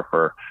store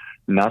for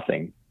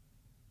nothing.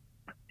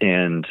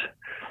 And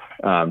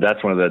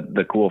that's one of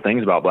the cool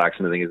things about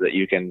blacksmithing, is that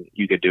you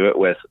could do it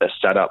with a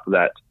setup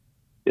that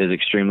is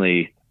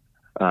extremely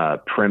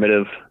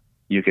primitive.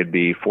 You could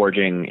be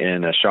forging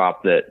in a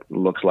shop that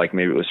looks like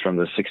maybe it was from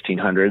the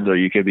 1600s, or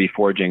you could be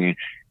forging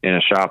in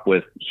a shop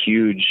with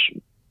huge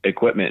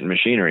equipment and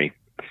machinery.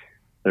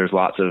 There's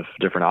lots of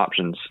different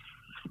options.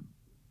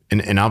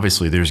 And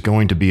obviously there's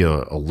going to be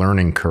a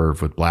learning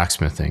curve with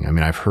blacksmithing. I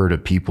mean, I've heard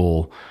of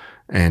people,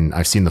 and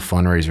I've seen the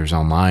fundraisers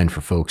online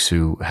for folks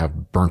who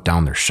have burnt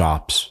down their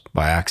shops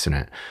by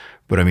accident.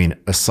 But I mean,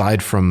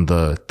 aside from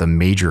the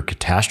major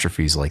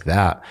catastrophes like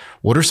that,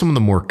 what are some of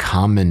the more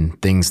common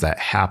things that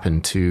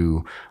happen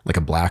to like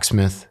a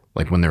blacksmith,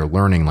 like when they're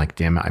learning, like,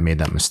 damn it, I made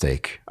that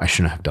mistake, I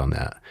shouldn't have done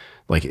that?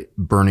 Like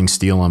burning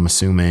steel, I'm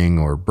assuming,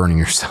 or burning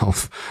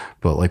yourself.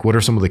 But like, what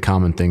are some of the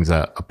common things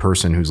that a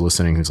person who's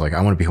listening, who's like,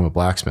 I want to become a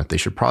blacksmith, they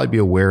should probably be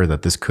aware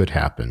that this could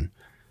happen?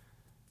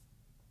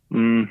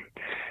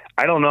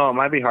 I don't know. It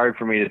might be hard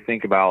for me to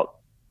think about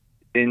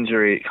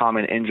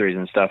common injuries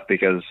and stuff,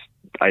 because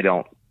I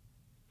don't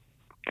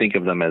think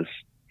of them as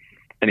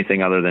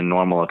anything other than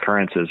normal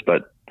occurrences.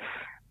 But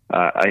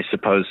I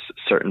suppose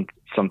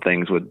some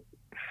things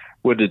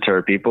would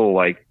deter people,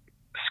 like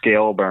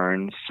scale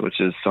burns, which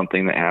is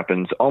something that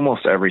happens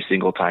almost every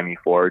single time you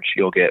forge.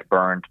 You'll get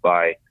burned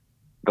by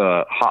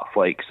the hot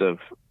flakes of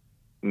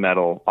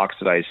metal,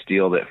 oxidized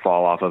steel that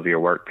fall off of your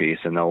workpiece,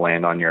 and they'll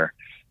land on your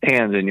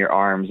hands and your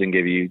arms and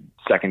give you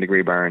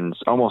second-degree burns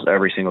almost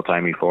every single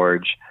time you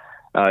forge.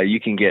 You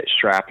can get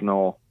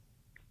shrapnel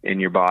in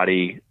your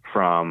body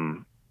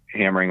from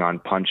hammering on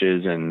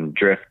punches and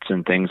drifts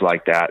and things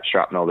like that,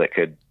 shrapnel that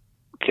could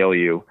kill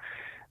you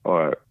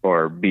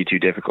or be too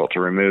difficult to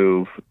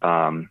remove.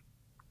 And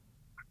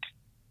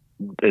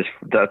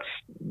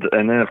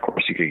then of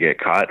course you could get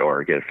cut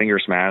or get a finger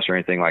smash or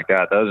anything like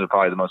that. Those are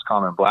probably the most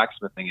common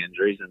blacksmithing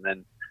injuries. And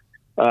then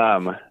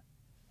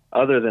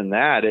other than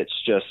that, it's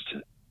just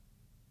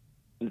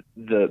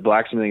the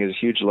blacksmithing is a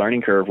huge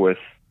learning curve with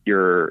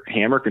your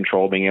hammer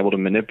control, being able to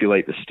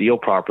manipulate the steel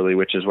properly,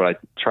 which is what I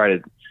try to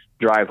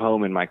drive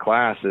home in my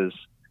class, is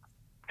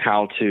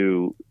how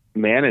to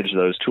manage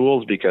those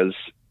tools, because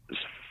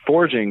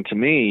forging to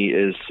me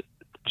is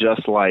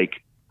just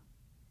like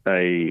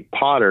a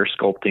potter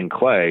sculpting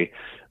clay,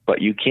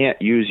 but you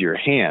can't use your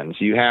hands.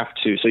 You have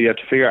to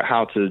figure out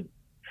how to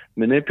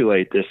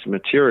manipulate this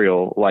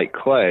material like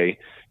clay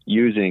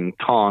using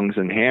tongs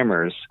and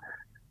hammers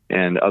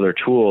and other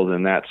tools.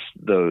 And that's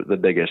the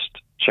biggest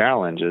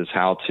challenge, is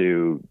how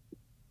to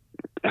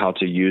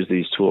use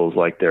these tools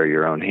like they're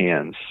your own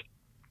hands.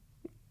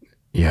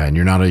 Yeah, and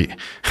you're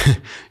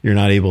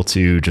not able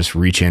to just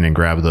reach in and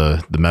grab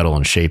the metal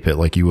and shape it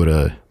like you would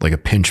a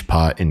pinch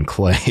pot in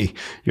clay.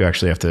 You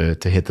actually have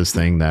to hit this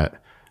thing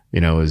that,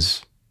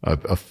 is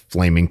a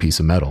flaming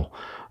piece of metal.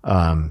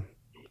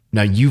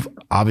 Now you've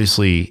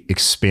obviously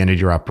expanded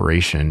your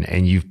operation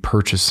and you've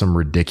purchased some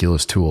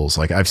ridiculous tools.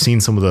 Like I've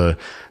seen some of the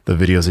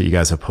videos that you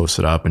guys have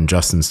posted up, and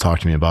Justin's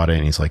talked to me about it.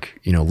 And he's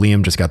like,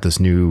 Liam just got this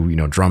new,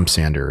 drum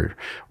sander,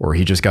 or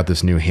he just got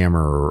this new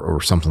hammer or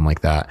something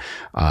like that.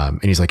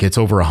 And he's like, it's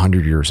over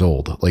 100 years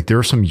old. Like there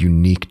are some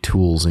unique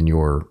tools in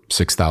your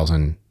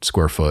 6,000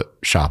 square foot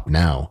shop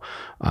now.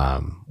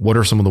 What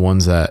are some of the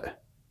ones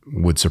that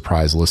would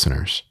surprise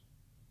listeners?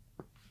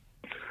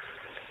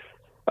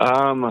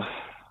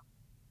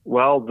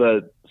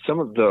 Well, some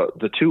of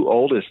the two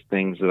oldest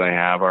things that I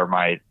have are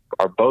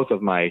both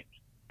of my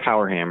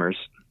power hammers.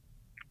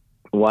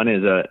 One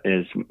is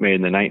made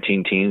in the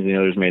 19-teens, the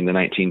other is made in the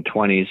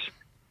 1920s,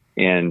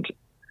 and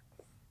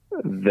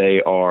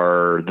they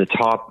are the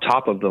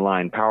top of the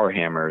line power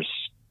hammers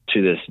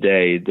to this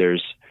day. There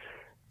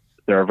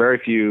are very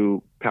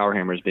few power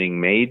hammers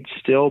being made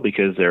still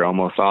because they're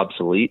almost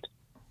obsolete,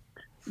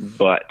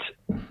 but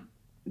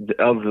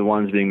of the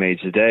ones being made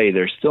today,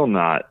 they're still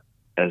not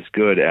as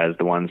good as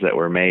the ones that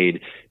were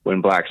made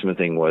when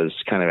blacksmithing was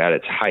kind of at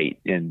its height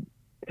in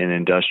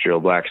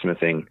industrial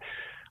blacksmithing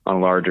on a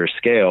larger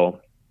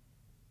scale.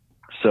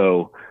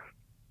 So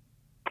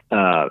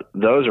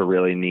those are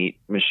really neat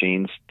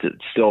machines to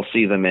still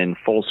see them in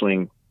full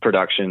swing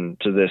production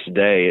to this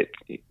day.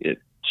 It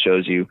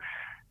shows you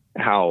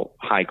how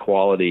high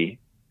quality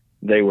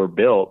they were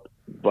built.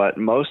 But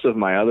most of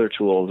my other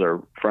tools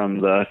are from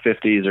the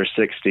 50s or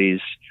 60s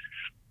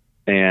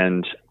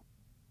and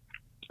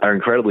are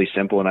incredibly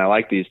simple. And I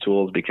like these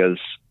tools because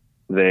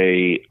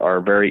they are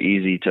very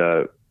easy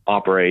to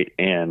operate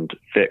and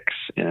fix.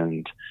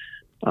 And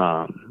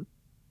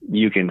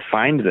you can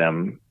find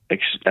them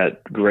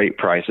at great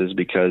prices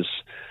because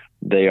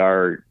they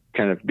are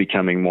kind of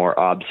becoming more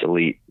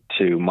obsolete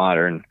to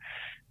modern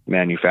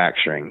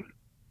manufacturing.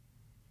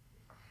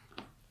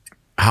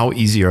 How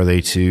easy are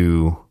they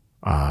to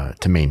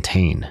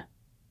maintain?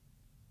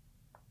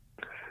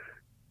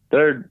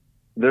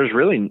 There's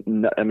really,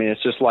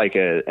 it's just like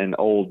an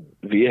old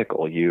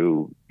vehicle.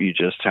 You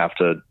just have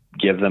to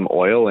give them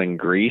oil and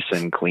grease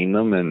and clean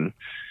them. And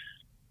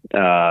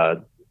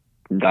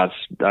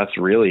that's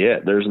really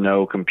it. There's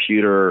no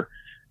computer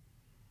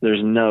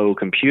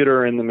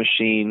in the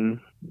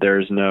machine.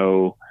 There's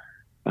no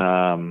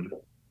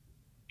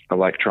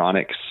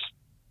electronics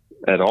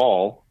at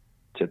all.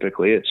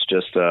 Typically, it's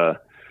just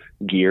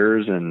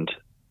gears and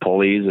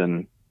pulleys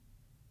and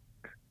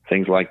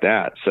things like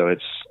that. So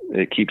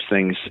it keeps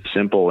things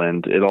simple,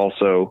 and it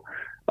also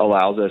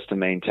allows us to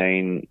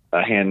maintain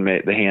the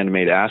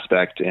handmade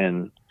aspect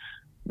in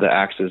the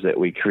axes that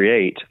we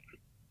create,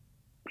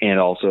 and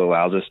also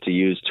allows us to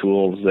use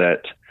tools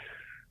that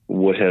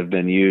would have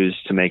been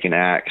used to make an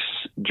axe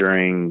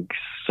during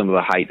some of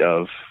the height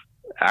of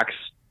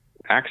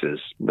axes,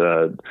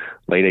 the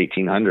late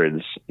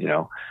 1800s,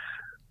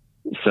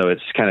 So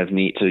it's kind of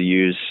neat to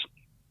use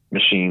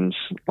machines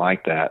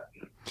like that.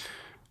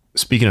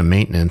 Speaking of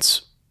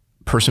maintenance,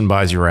 person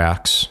buys your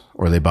axe,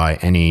 or they buy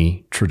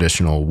any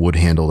traditional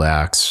wood-handled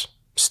axe,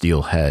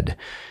 steel head.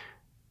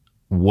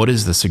 What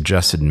is the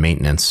suggested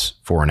maintenance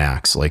for an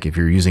axe? Like if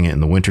you're using it in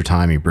the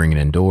wintertime, you bring it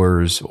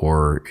indoors,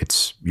 or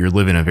you're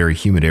living in a very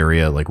humid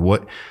area. Like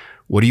what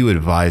do you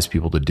advise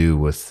people to do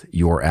with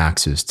your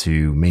axes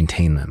to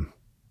maintain them?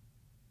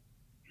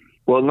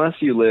 Well,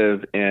 unless you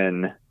live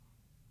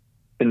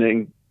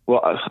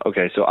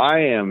so I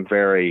am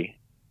very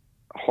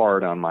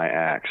hard on my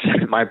axe.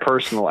 My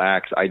personal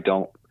axe, I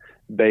don't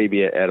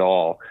baby it at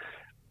all.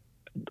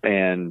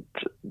 And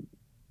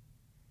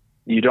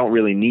you don't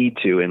really need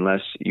to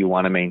unless you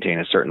want to maintain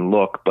a certain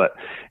look. But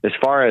as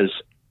far as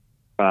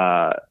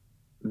the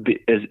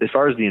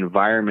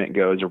environment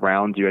goes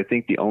around you, I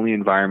think the only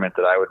environment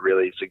that I would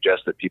really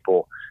suggest that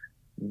people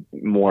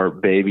more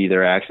baby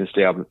their axe and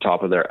stay on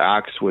top of their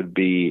axe would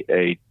be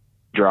a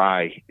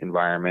dry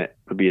environment,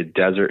 would be a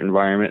desert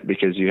environment,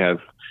 because you have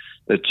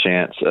the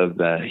chance of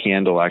the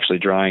handle actually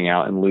drying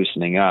out and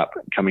loosening up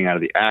coming out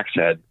of the axe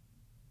head.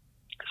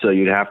 So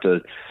you'd have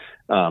to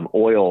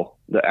oil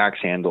the axe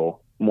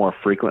handle more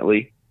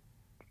frequently.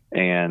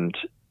 And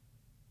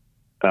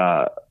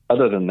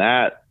other than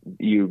that,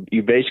 you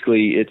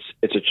basically,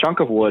 it's a chunk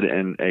of wood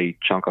and a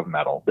chunk of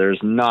metal. There's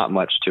not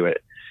much to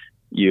it.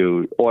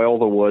 You oil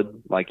the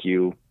wood like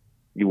you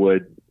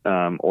would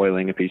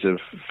oiling a piece of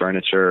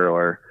furniture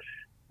or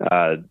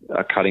a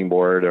cutting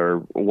board or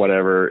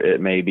whatever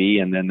it may be.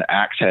 And then the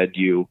axe head,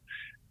 you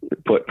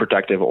put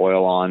protective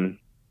oil on,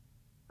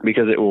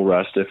 because it will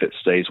rust if it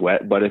stays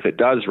wet. But if it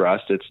does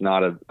rust, it's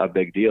not a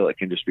big deal. It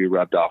can just be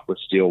rubbed off with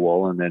steel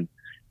wool and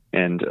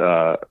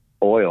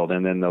oiled.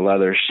 And then the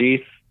leather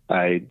sheath,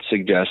 I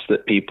suggest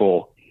that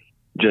people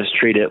just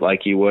treat it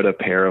like you would a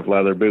pair of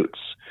leather boots.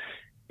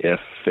 If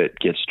it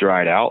gets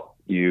dried out,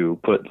 you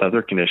put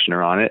leather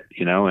conditioner on it,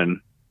 and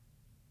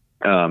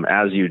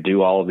as you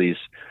do all of these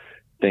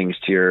things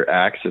to your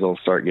axe, it'll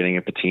start getting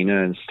a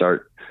patina and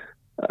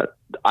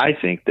I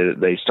think that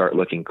they start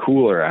looking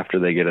cooler after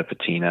they get a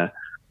patina.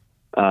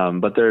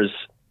 But there's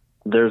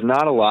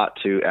not a lot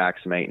to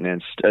axe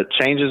maintenance.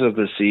 Changes of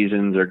the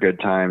seasons are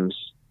good times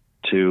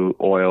to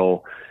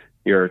oil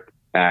your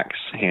axe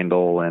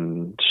handle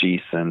and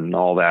sheath and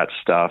all that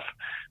stuff.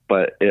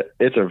 But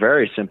it's a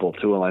very simple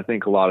tool, and I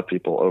think a lot of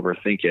people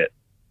overthink it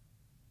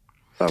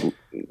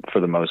for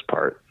the most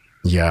part.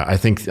 Yeah, I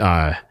think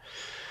out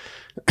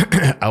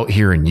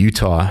here in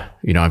Utah,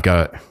 I've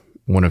got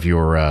one of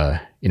your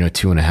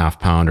 2.5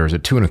 pound, or is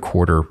it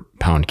 2.25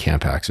 pound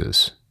camp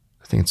axes?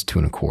 I think it's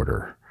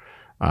 2.25.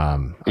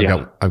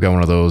 I've got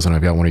one of those, and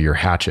I've got one of your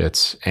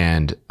hatchets,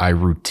 and I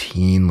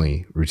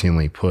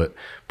routinely put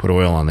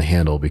oil on the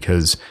handle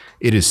because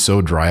it is so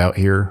dry out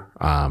here.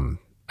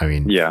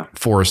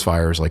 Forest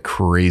fires like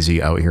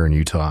crazy out here in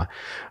Utah.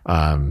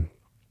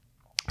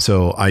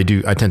 So I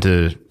tend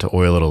to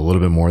oil it a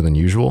little bit more than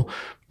usual,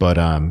 but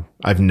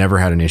I've never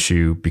had an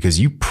issue because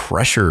you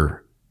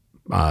pressure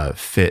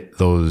fit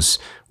those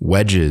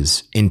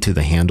wedges into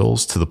the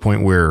handles to the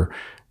point where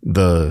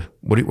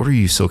what do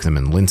you soak them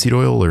in? Linseed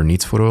oil or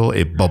neat's foot oil?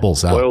 It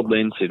bubbles out. Oiled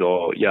linseed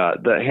oil. Yeah.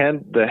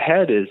 The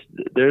head is,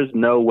 there's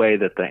no way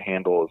that the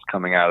handle is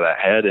coming out of that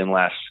head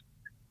unless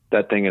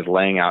that thing is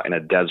laying out in a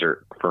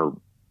desert for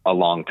a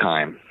long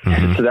time.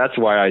 Mm-hmm. So that's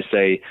why I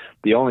say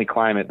the only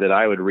climate that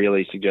I would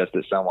really suggest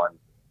that someone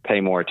pay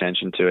more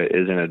attention to it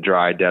is in a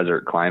dry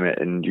desert climate,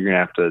 and you're going to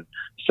have to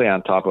stay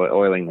on top of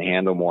oiling the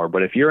handle more.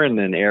 But if you're in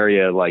an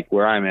area like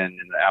where I'm in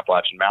the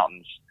Appalachian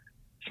Mountains,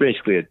 it's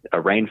basically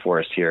a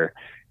rainforest here.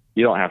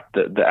 You don't have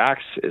to, the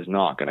axe is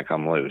not going to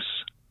come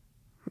loose.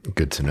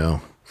 Good to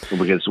know.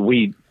 Because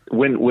when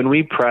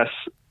we press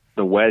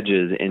the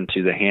wedges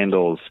into the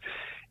handles,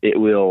 it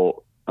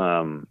will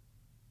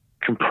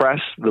compress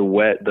the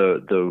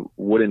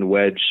wooden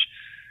wedge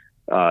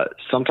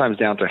sometimes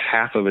down to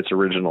half of its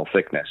original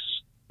thickness.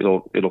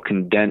 It'll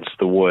condense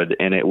the wood,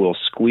 and it will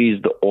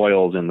squeeze the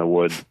oils in the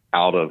wood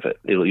out of it.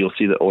 You'll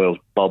see the oils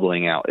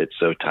bubbling out. It's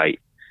so tight.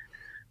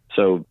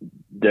 So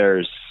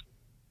they're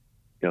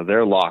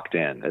locked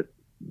in.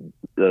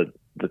 The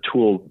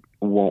tool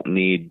won't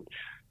need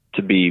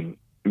to be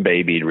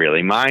babied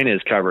really. Mine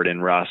is covered in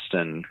rust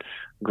and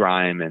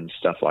grime and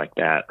stuff like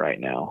that right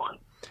now.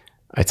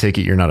 I take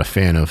it you're not a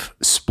fan of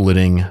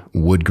splitting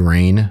wood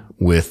grain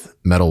with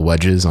metal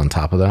wedges on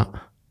top of that?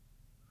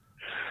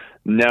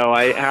 No,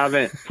 I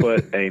haven't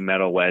put a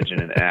metal wedge in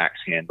an axe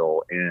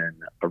handle in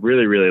a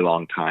really, really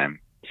long time.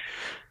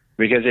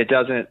 because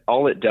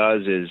all it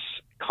does is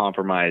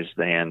compromise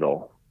the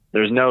handle.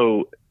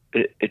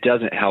 It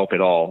doesn't help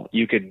at all.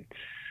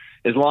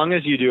 As long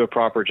as you do a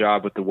proper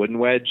job with the wooden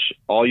wedge,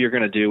 all you're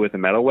going to do with the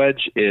metal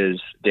wedge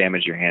is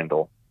damage your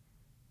handle.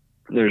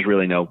 There's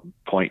really no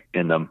point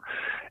in them.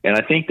 And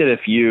I think that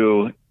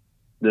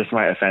this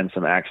might offend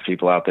some axe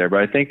people out there, but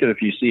I think that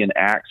if you see an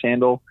axe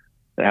handle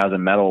that has a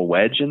metal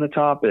wedge in the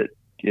top, it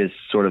is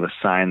sort of a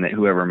sign that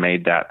whoever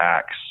made that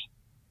axe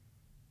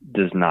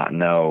does not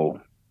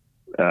know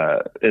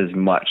as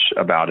much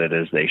about it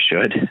as they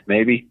should.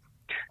 Maybe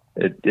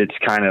it's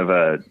kind of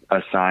a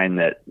sign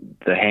that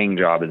the hang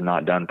job is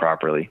not done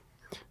properly.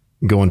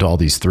 Going to all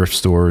these thrift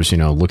stores,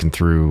 looking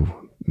through,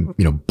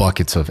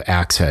 buckets of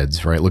axe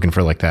heads, right? Looking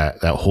for like that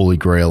holy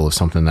grail of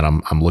something that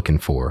I'm looking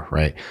for,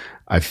 right?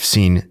 I've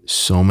seen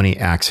so many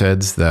axe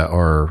heads that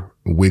are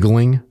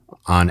wiggling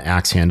on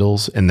axe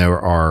handles, and there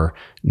are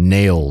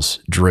nails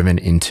driven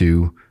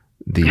into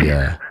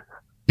the,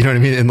 you know what I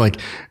mean?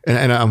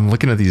 And I'm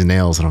looking at these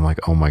nails and I'm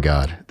like, oh my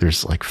God,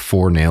 there's like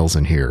 4 nails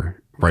in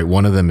here, right?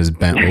 One of them is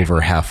bent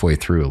over halfway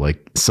through.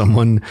 Like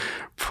someone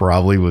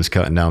probably was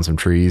cutting down some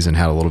trees and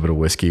had a little bit of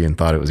whiskey and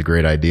thought it was a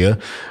great idea.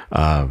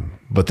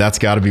 But that's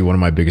got to be one of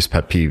my biggest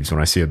pet peeves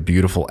when I see a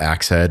beautiful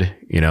axe head,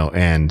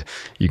 and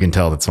you can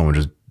tell that someone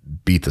just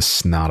beat the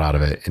snot out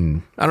of it.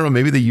 And I don't know,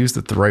 maybe they used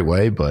it the right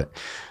way, but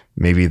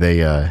maybe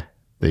they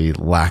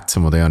lacked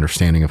some of the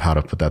understanding of how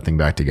to put that thing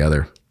back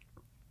together.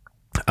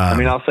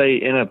 I'll say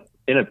in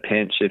a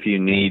pinch, if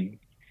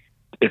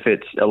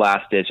it's a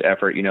last ditch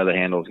effort, the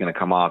handle is going to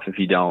come off. If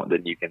you don't,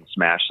 then you can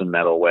smash some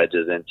metal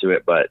wedges into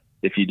it. But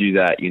if you do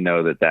that,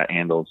 that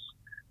handle's,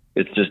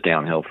 it's just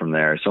downhill from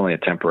there. It's only a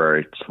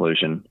temporary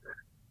solution.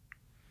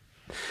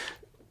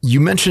 You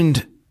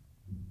mentioned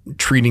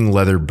treating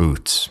leather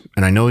boots,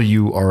 and I know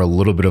you are a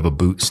little bit of a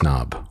boot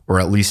snob, or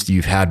at least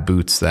you've had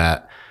boots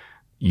that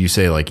you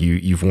say like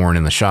you've worn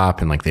in the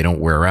shop and like they don't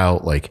wear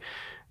out.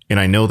 And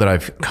I know that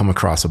I've come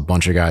across a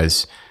bunch of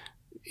guys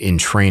in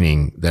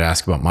training that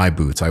ask about my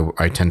boots.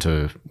 I tend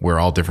to wear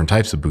all different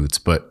types of boots,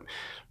 but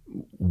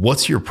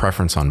what's your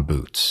preference on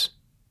boots?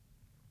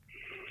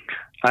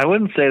 I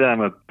wouldn't say that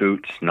I'm a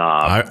boot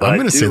snob. I'm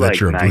going to say that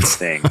you're a nice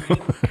boot things.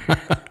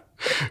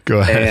 Go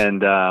ahead.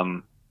 And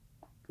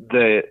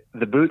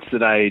the boots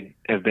that I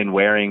have been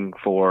wearing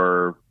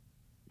for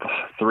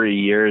 3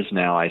 years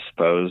now, I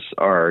suppose,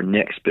 are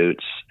Nick's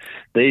boots.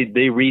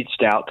 They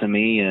reached out to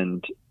me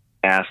and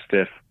asked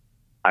if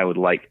I would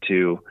like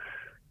to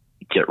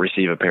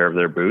receive a pair of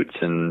their boots.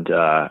 And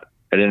I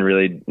didn't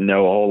really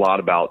know a whole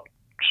lot about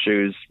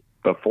shoes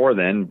before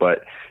then,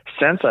 but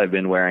since I've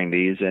been wearing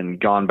these and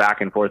gone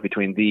back and forth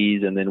between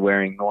these and then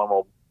wearing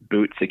normal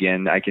boots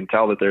again, I can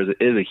tell that there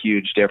is a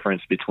huge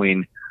difference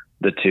between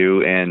the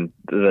two. And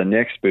the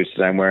Nick's boots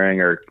that I'm wearing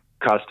are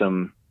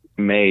custom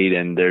made,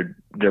 and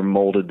they're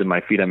molded to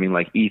my feet. I mean,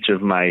 like each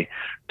of my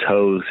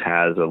toes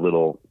has a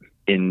little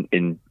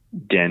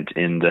indent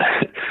in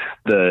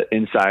the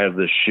inside of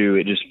the shoe.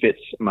 It just fits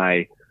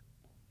my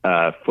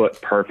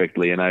foot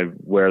perfectly, and I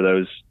wear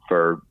those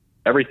for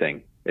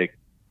everything.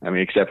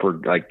 Except for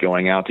like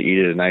going out to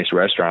eat at a nice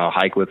restaurant. I'll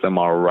hike with them,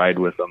 I'll ride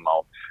with them,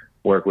 I'll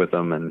work with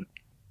them, and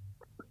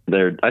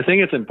I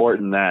think it's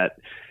important that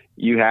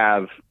you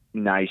have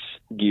nice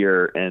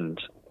gear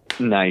and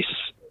nice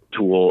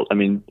tools.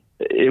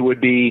 It would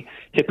be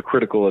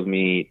hypocritical of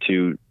me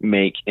to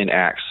make an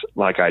axe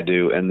like I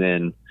do and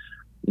then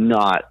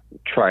not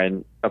try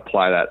and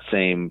apply that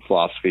same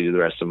philosophy to the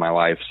rest of my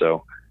life.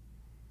 So,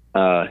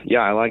 I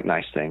like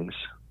nice things.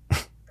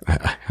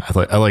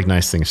 I like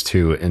nice things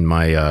too. And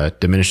my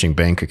diminishing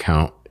bank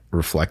account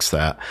reflects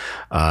that.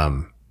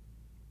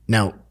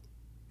 Now,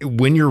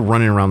 when you're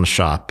running around the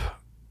shop,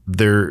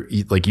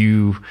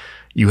 you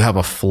have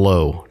a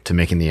flow to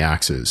making the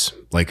axes.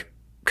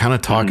 Kind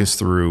of talk us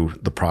through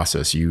the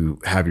process. You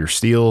have your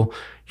steel,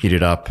 heat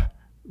it up,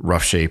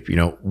 rough shape,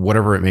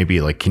 whatever it may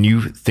be. Can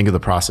you think of the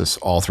process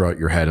all throughout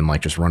your head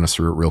and just run us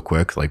through it real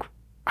quick?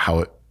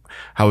 How it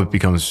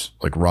becomes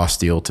raw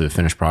steel to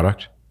finished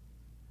product?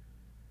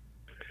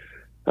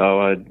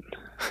 Oh, I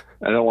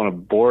don't want to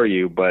bore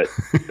you, but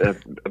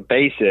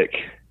basically,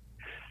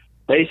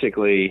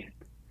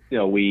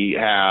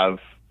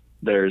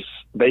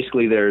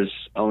 there's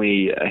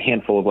only a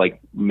handful of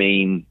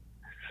main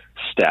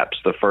steps.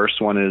 The first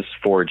one is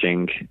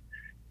forging.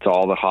 It's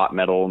all the hot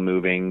metal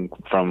moving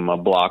from a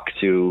block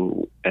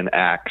to an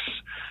axe.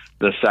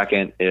 The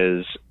second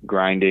is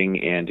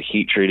grinding and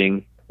heat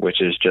treating,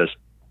 which is just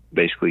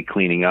basically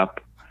cleaning up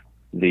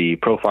the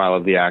profile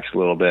of the axe a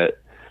little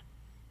bit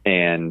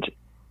and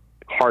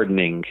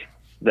hardening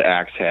the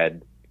axe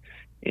head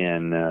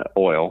in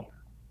oil.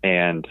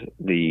 And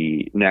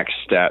the next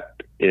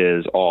step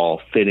is all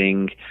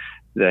fitting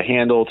the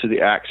handle to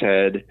the axe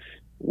head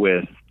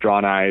with draw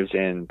knives,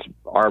 and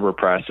arbor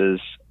presses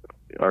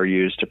are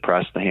used to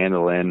press the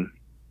handle in.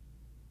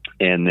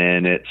 And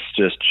then it's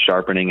just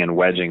sharpening and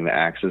wedging the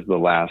axe is the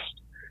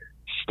last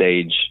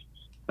stage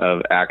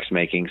of axe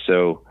making.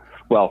 So,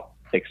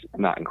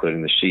 not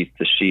including the sheath.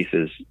 The sheath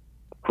is,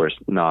 of course,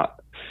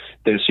 not.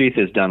 The sheath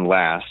is done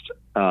last.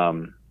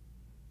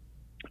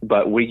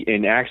 but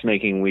in axe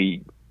making,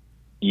 we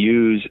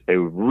use a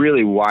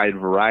really wide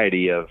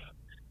variety of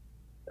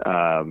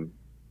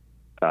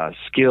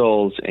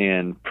skills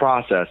and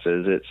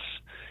processes.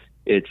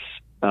 It's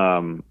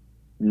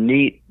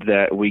neat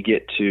that we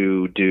get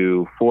to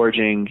do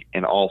forging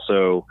and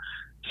also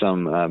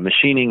some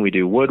machining. We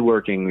do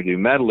woodworking, we do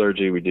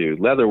metallurgy, we do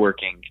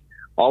leatherworking.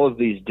 All of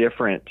these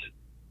different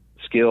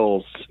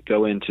skills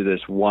go into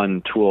this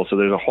one tool. So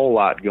there's a whole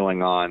lot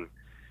going on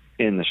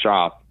in the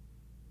shop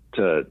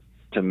to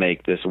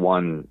make this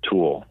one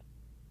tool.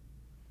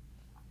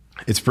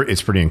 It's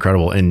pretty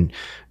incredible. And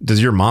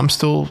does your mom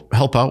still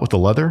help out with the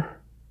leather?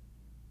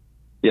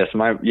 Yes,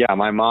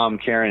 my mom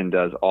Karen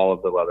does all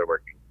of the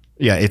leatherworking.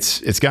 Yeah,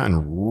 it's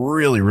gotten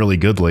really, really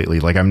good lately.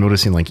 Like I'm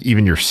noticing, like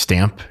even your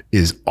stamp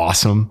is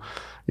awesome,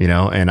 you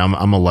know. And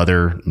I'm a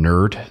leather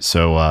nerd,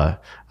 so I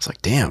was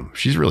like, damn,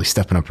 she's really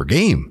stepping up her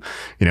game.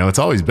 You know, it's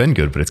always been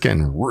good, but it's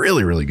getting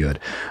really, really good.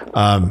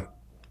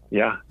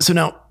 Yeah. So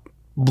now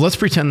let's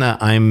pretend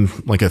that I'm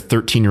like a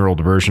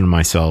 13-year-old version of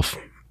myself,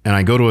 and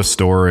I go to a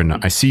store and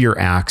I see your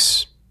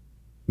axe,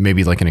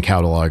 maybe like in a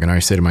catalog, and I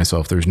say to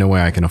myself, there's no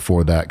way I can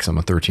afford that because I'm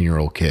a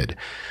 13-year-old kid.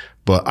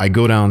 But I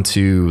go down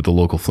to the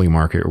local flea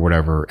market or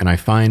whatever, and I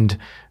find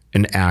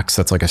an axe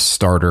that's like a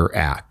starter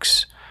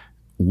axe.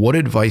 What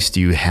advice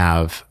do you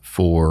have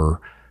for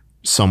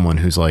someone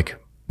who's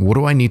like, what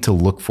do I need to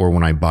look for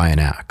when I buy an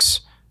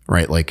axe,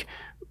 right? Like,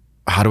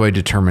 how do I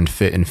determine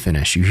fit and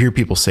finish? You hear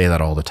people say that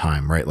all the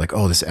time, right? Like,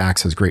 oh, this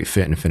axe has great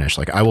fit and finish.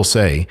 Like I will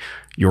say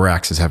your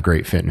axes have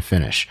great fit and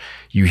finish.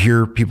 You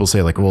hear people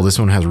say like, well, this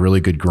one has really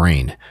good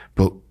grain,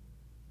 but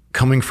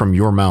coming from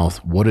your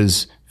mouth, what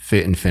is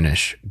fit and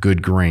finish,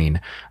 good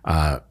grain?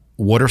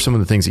 What are some of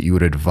the things that you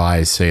would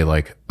advise, say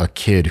like a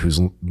kid who's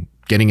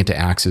getting into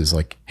axes,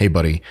 like, hey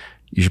buddy,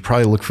 you should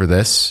probably look for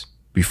this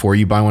before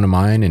you buy one of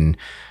mine. And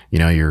you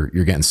know, you're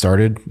getting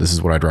started. This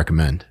is what I'd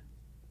recommend.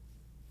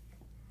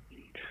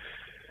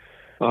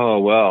 Oh,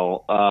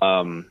 well,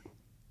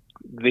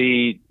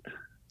 there's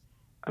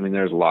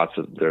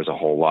a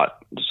whole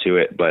lot to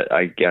it, but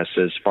I guess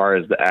as far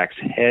as the axe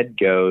head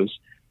goes,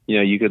 you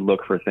know, you could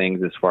look for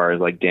things as far as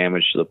like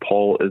damage to the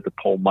pole. Is the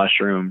pole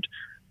mushroomed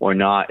or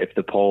not? If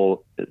the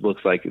pole, it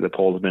looks like the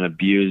pole has been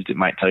abused, it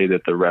might tell you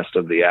that the rest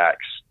of the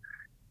axe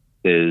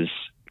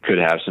could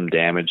have some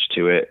damage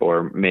to it,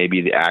 or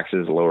maybe the axe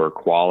is lower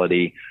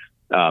quality.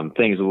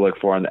 Things to look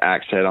for on the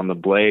axe head on the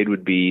blade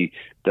would be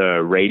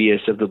the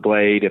radius of the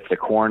blade. If the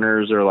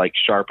corners are like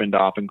sharpened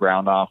off and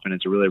ground off and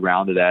it's a really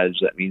rounded edge,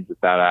 that means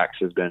that axe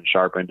has been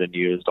sharpened and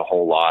used a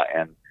whole lot.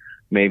 And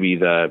maybe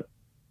the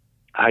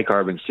high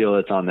carbon steel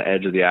that's on the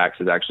edge of the axe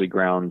is actually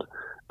ground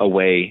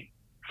away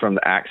from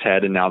the axe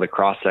head, and now the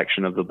cross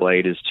section of the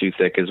blade is too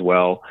thick as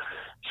well.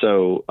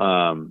 So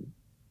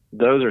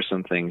those are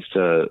some things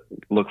to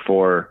look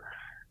for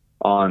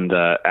on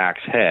the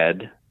axe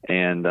head.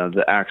 And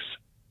the axe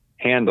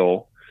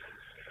handle,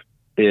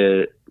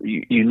 you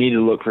need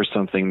to look for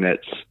something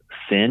that's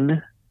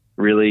thin,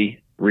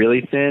 really,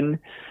 really thin.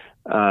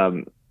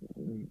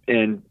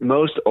 And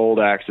most old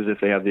axes, if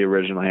they have the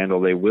original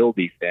handle, they will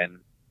be thin.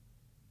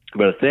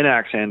 But a thin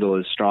axe handle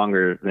is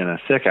stronger than a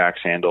thick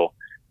axe handle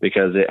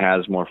because it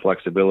has more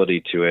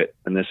flexibility to it.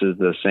 And this is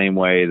the same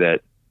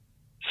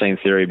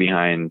theory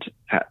behind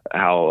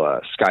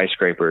how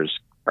skyscrapers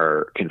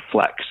can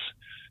flex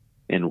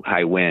in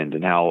high wind,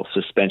 and how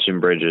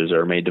suspension bridges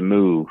are made to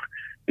move,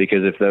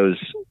 because if those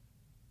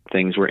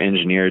things were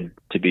engineered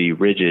to be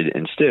rigid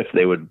and stiff,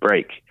 they would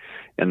break.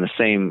 And the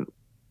same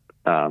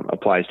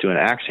applies to an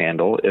axe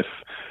handle. If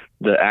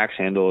the axe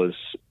handle is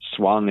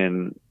swung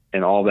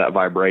and all that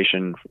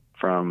vibration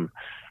from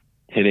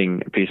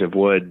hitting a piece of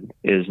wood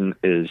is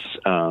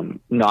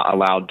not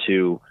allowed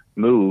to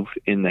move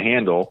in the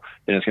handle,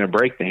 then it's going to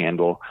break the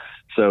handle.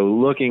 So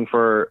looking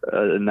for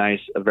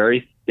a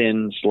very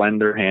thin,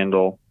 slender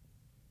handle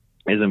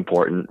is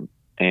important.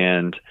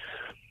 And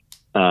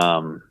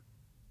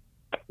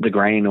the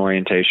grain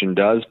orientation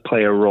does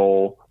play a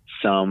role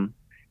some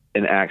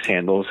in axe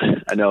handles.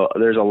 I know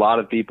there's a lot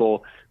of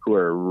people who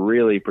are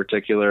really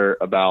particular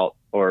about,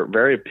 or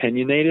very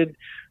opinionated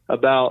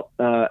about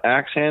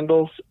axe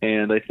handles.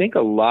 And I think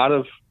a lot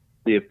of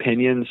the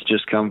opinions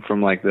just come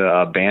from like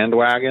the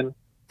bandwagon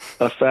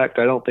effect.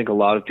 I don't think a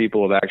lot of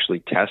people have actually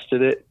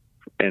tested it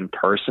in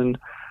person,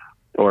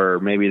 or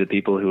maybe the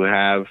people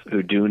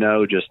who do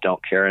know just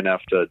don't care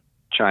enough to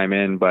chime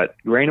in. But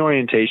grain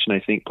orientation, I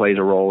think, plays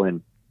a role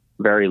in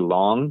very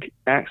long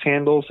axe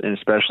handles, and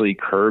especially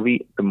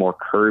the more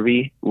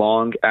curvy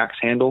long axe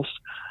handles.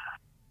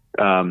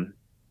 And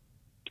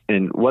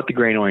what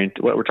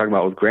we're talking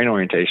about with grain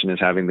orientation is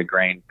having the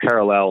grain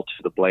parallel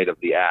to the blade of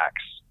the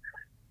axe,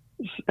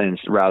 and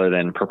rather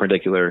than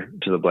perpendicular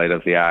to the blade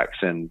of the axe.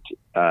 And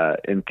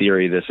in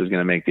theory, this is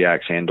going to make the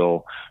axe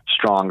handle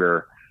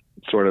stronger.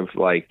 Sort of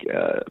like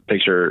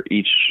picture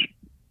each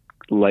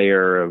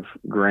layer of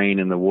grain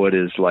in the wood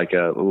is like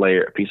a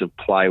piece of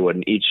plywood,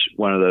 and each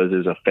one of those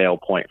is a fail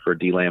point for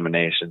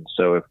delamination.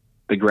 So if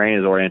the grain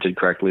is oriented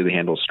correctly, the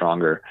handle is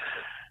stronger.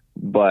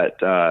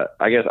 But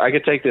I guess I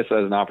could take this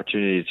as an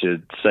opportunity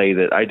to say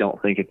that I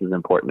don't think it's as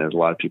important as a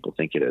lot of people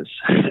think it is.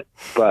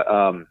 But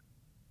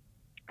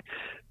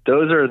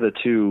those are the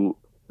two.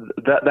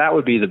 That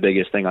would be the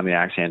biggest thing on the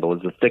axe handle,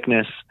 is the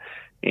thickness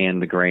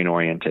and the grain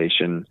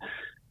orientation.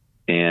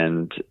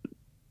 And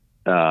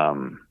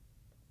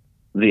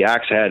the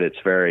axe head, it's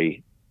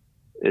very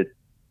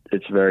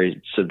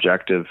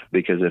subjective,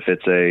 because if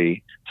it's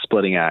a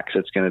splitting axe,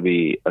 it's going to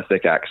be a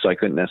thick axe. So I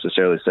couldn't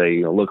necessarily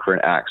say, look for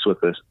an axe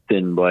with a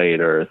thin blade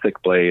or a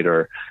thick blade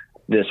or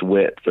this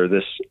width or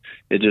this.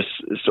 It just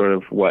is sort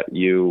of what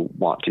you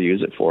want to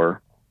use it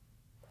for,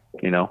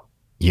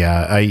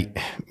 Yeah.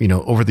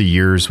 Over the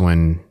years,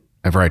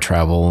 whenever I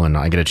travel and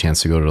I get a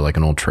chance to go to like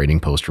an old trading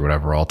post or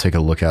whatever, I'll take a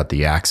look at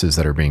the axes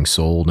that are being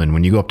sold. And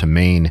when you go up to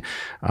Maine,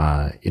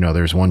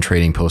 there's one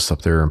trading post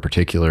up there in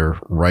particular,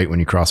 right when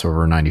you cross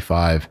over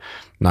 95. I'm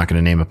not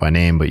going to name it by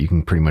name, but you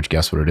can pretty much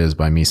guess what it is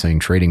by me saying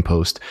trading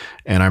post.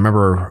 And I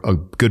remember a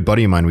good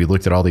buddy of mine, we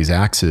looked at all these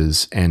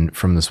axes, and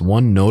from this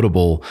one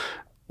notable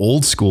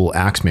old school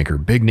axe maker,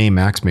 big name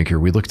axe maker,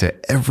 we looked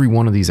at every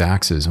one of these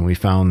axes and we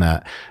found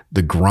that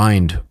the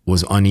grind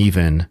was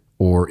uneven,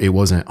 or it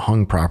wasn't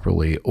hung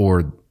properly,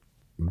 or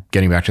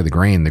getting back to the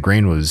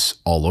grain was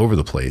all over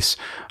the place.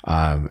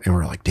 And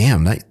we're like,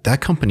 damn,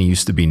 that company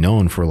used to be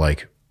known for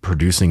like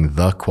producing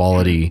the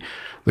quality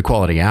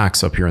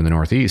axe up here in the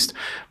Northeast.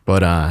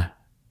 But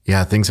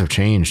yeah, things have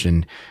changed.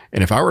 And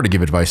if I were to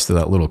give advice to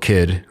that little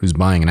kid who's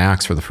buying an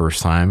axe for the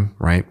first time,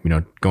 right?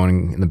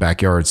 Going in the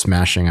backyard,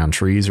 smashing on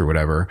trees or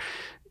whatever,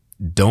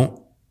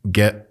 don't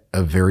get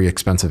a very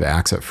expensive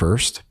axe at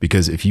first,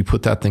 because if you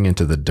put that thing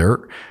into the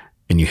dirt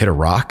and you hit a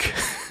rock,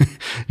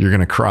 you're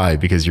going to cry,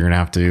 because you're going to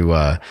have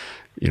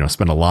to,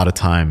 spend a lot of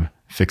time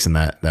fixing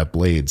that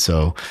blade.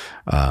 So,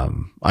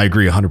 I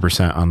agree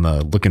 100% on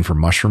the looking for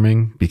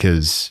mushrooming,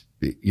 because,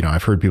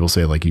 I've heard people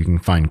say like you can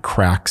find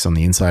cracks on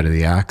the inside of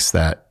the axe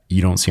that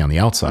you don't see on the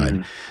outside.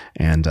 Mm-hmm.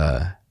 And,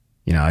 I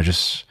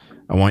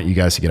want you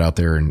guys to get out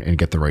there and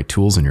get the right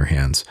tools in your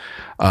hands.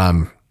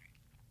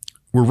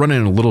 We're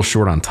running a little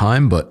short on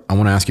time, but I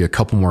want to ask you a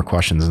couple more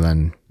questions, and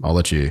then I'll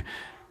let you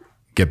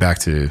get back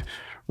to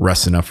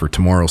resting up for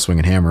tomorrow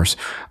swinging hammers.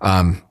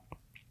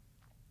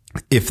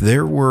 If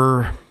there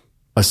were,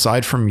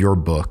 aside from your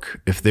book,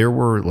 if there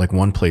were like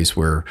one place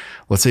where,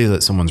 let's say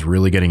that someone's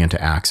really getting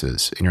into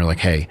axes and you're like,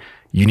 hey,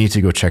 you need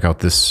to go check out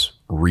this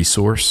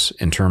resource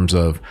in terms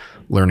of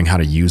learning how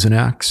to use an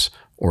axe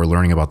or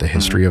learning about the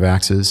history of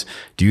axes,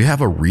 do you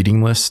have a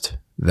reading list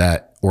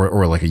that,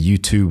 or like a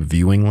YouTube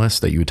viewing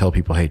list that you would tell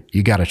people, hey,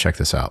 you got to check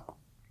this out?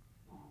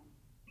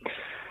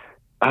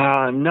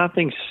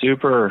 Nothing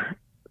super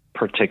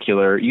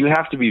particular. You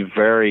have to be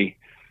very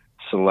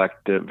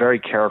selective, very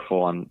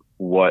careful on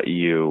what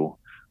you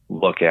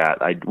look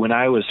at. When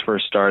I was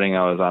first starting,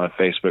 I was on a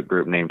Facebook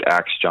group named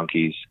Axe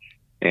Junkies,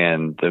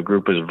 and the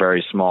group was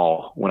very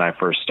small when I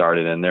first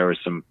started, and there was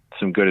some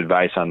good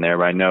advice on there,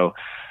 but I know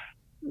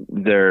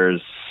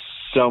there's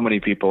so many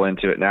people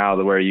into it now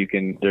where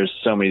there's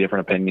so many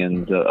different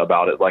opinions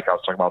about it. Like I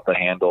was talking about the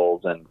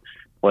handles and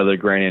whether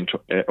grain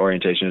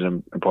orientation is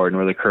important,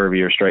 whether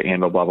curvy or straight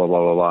handle, blah, blah,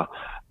 blah, blah, blah.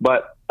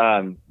 But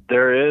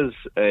there is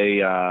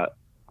a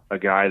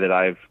guy that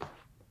I've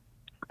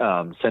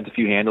sent a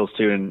few handles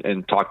to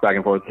and talked back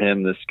and forth with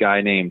him, this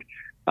guy named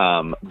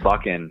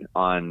Buckin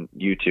on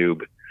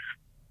YouTube.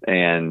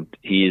 And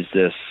he's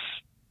this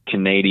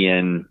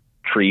Canadian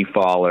tree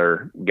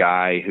faller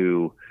guy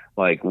who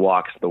like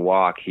walks the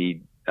walk.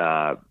 He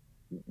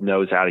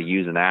knows how to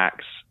use an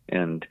axe,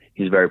 and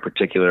he's very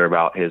particular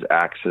about his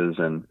axes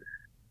and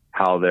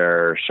how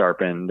they're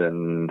sharpened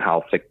and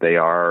how thick they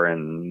are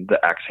and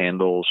the axe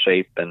handle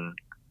shape and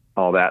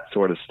all that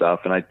sort of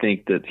stuff. And I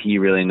think that he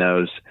really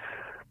knows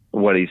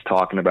what he's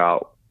talking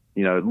about.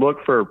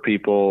 Look for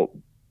people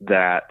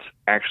that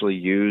actually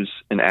use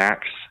an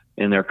axe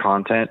in their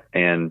content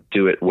and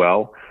do it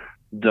well.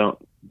 Don't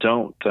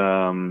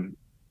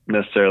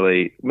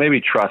necessarily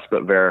maybe trust,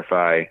 but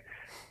verify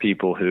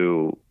people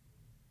who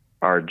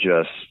are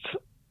just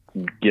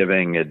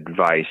giving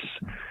advice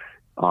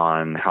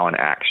on how an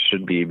axe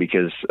should be,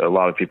 because a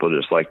lot of people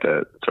just like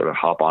to sort of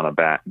hop on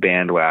a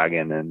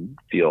bandwagon and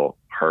feel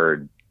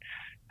heard,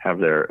 have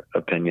their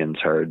opinions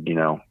heard,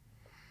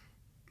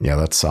 Yeah,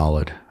 that's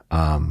solid.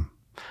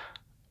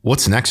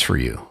 What's next for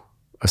you?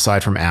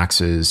 Aside from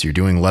axes, you're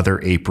doing leather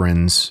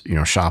aprons,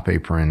 shop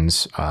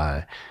aprons.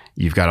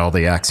 You've got all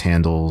the axe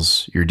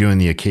handles. You're doing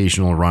the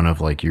occasional run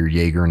of like your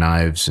Jaeger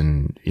knives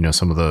and,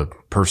 some of the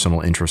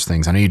personal interest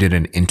things. I know you did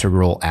an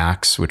integral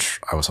axe, which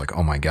I was like,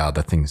 oh my God,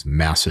 that thing's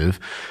massive.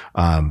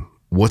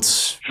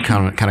 What's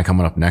kind of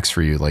coming up next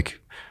for you? Like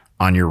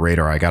on your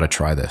radar, I got to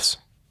try this.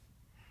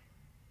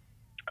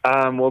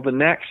 Well, the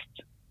next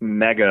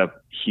mega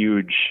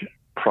huge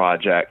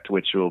project,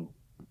 which will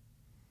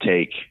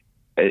take,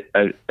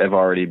 I've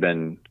already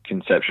been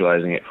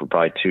conceptualizing it for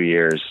probably 2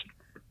 years,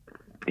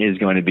 is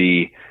going to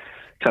be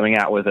coming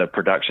out with a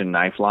production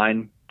knife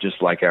line,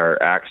 just like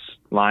our axe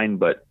line,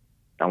 but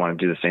I want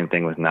to do the same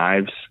thing with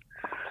knives.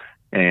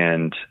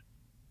 And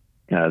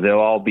They'll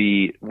all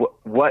be,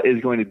 what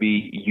is going to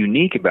be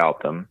unique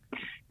about them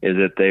is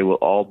that they will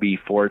all be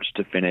forged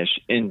to finish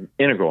in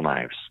integral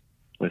knives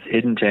with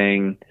hidden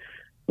tang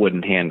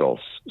wooden handles.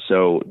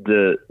 So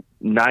the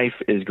knife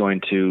is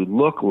going to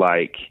look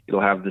like,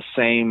 it'll have the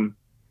same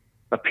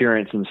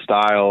appearance and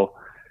style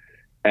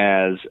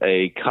as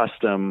a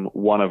custom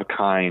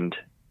one-of-a-kind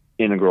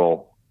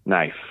integral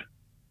knife.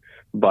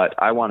 But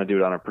I want to do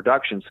it on a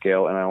production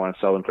scale, and I want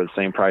to sell them for the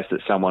same price that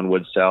someone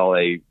would sell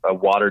a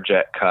water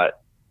jet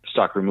cut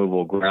stock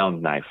removal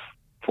ground knife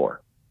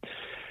for.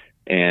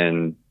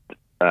 And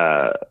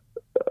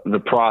the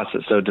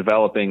process, so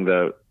developing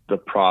the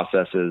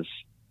processes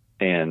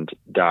and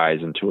dies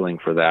and tooling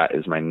for that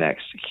is my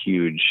next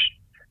huge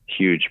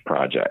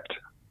project.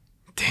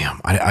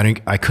 Damn,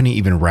 I couldn't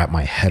even wrap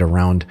my head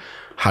around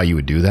how you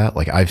would do that.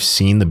 Like, I've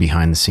seen the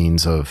behind the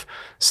scenes of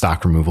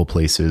stock removal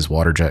places,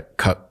 water jet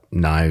cut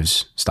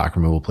knives, stock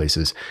removal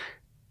places.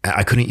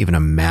 I couldn't even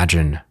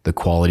imagine the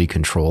quality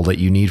control that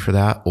you need for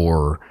that,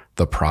 or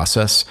the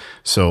process.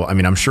 So, I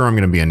mean, I'm sure I'm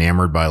going to be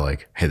enamored by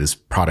like, hey, this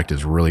product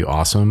is really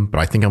awesome, but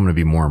I think I'm going to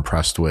be more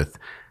impressed with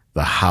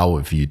the how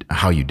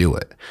you do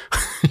it,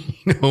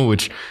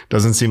 which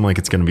doesn't seem like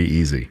it's going to be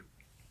easy.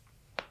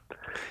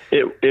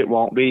 It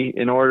won't be.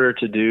 In order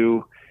to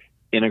do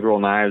integral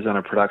knives on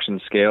a production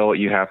scale,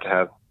 you have to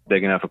have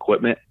big enough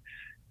equipment,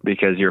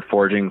 because you're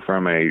forging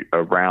from a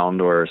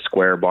round or a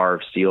square bar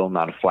of steel,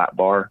 not a flat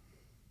bar.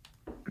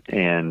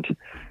 And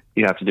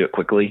you have to do it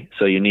quickly.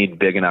 So you need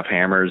big enough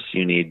hammers,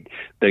 you need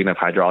big enough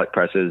hydraulic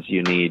presses,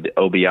 you need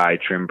OBI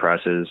trim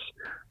presses.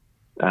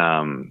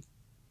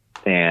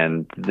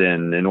 And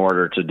then in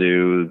order to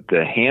do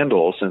the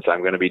handle, since I'm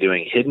going to be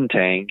doing hidden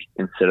tang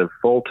instead of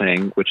full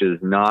tang, which is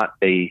not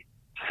a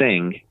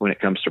thing when it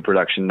comes to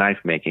production knife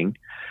making,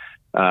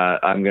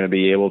 I'm going to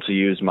be able to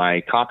use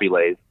my copy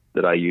lathe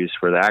that I use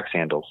for the axe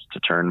handles to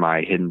turn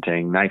my hidden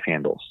tang knife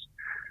handles.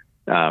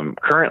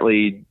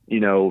 Currently,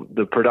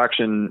 the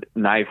production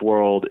knife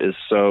world is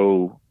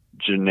so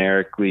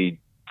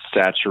generically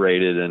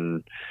saturated,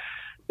 and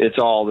it's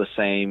all the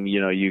same.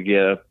 You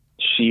get a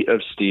sheet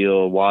of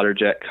steel, water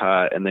jet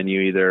cut, and then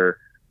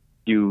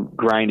you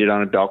grind it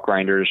on a belt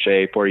grinder to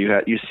shape, or you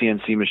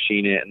CNC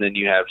machine it, and then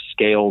you have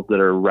scales that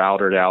are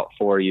routed out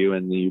for you,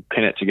 and you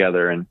pin it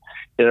together, and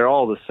they're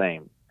all the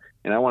same.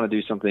 And I want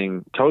to do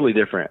something totally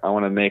different. I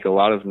want to make a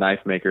lot of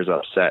knife makers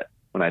upset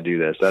when I do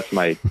this. That's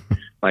my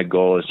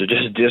goal, is to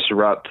just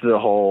disrupt the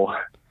whole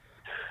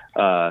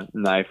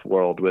knife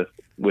world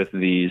with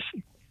these.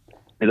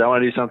 Is I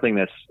want to do something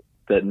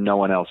that no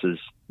one else is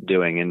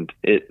doing, and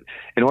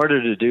in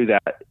order to do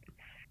that,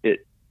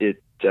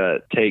 it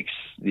takes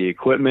the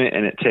equipment,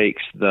 and it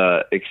takes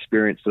the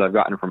experience that I've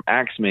gotten from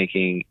axe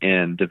making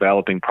and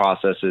developing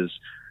processes,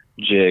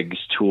 jigs,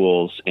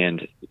 tools,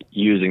 and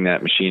using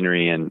that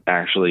machinery and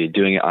actually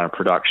doing it on a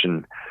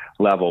production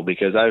level.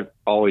 Because I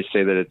always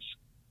say that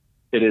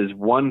it is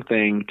one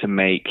thing to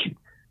make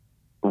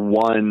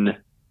one,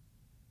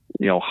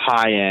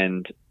 high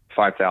end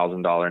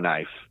 $5,000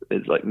 knife.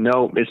 It's like,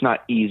 no, it's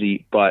not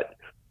easy, but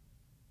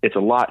it's a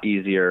lot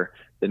easier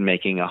than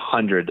making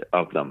 100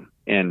 of them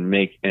and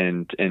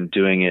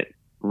doing it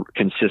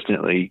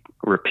consistently,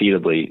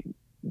 repeatedly.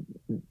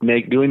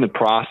 Doing the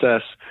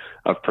process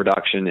of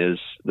production is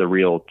the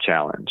real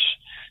challenge.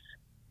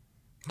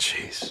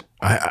 Jeez.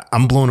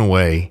 I'm blown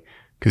away,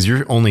 because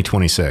you're only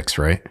 26,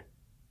 right?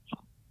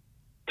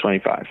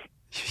 25.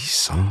 You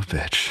son of a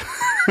bitch.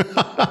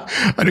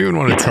 I don't even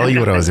want to tell you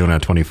what I was doing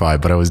at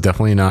 25, but I was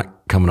definitely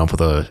not coming up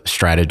with a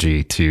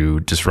strategy to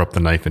disrupt the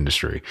knife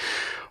industry.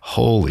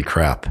 Holy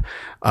crap.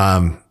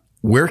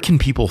 Where can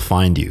people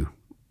find you?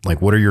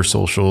 Like, what are your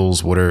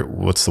socials?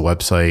 What's the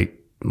website?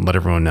 Let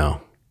everyone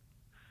know.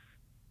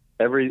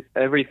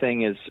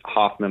 Everything is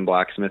Hoffman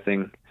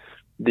Blacksmithing.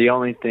 The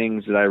only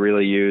things that I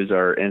really use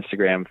are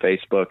Instagram,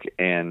 Facebook,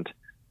 and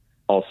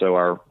also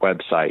our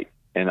website.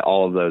 And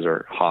all of those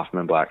are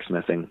Hoffman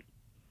Blacksmithing.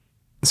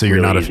 So you're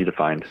really not easy to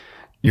find.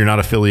 You're not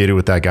affiliated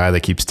with that guy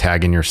that keeps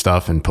tagging your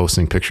stuff and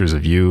posting pictures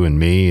of you and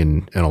me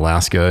in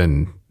Alaska,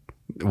 and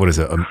what is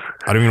it?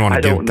 I don't even want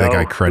to give that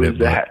guy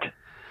credit.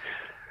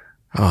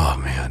 Oh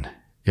man.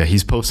 Yeah.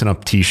 He's posting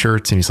up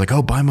t-shirts and he's like,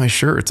 oh, buy my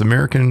shirt. It's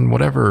American,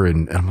 whatever.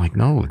 And I'm like,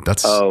 no,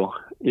 that's. Oh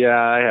yeah.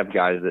 I have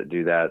guys that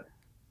do that.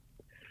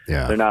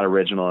 Yeah. They're not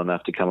original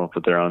enough to come up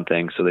with their own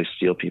thing, so they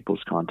steal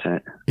people's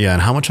content. Yeah.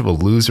 And how much of a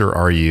loser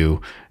are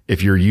you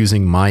if you're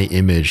using my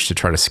image to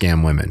try to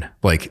scam women?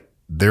 Like,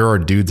 there are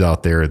dudes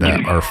out there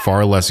that are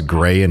far less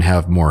gray and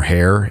have more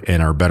hair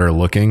and are better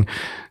looking,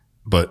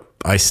 but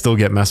I still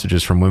get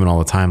messages from women all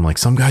the time, like,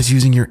 some guy's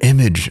using your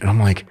image. And I'm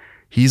like,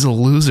 he's a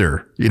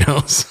loser,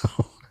 so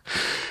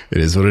it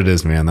is what it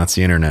is, man. That's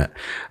the internet.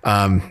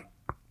 Well,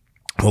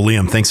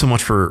 Liam, thanks so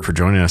much for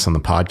joining us on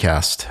the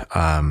podcast.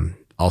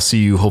 I'll see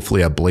you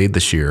hopefully at Blade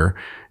this year.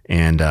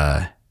 And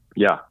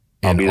yeah,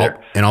 I'll be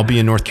there. And I'll be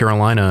in North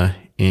Carolina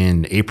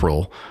in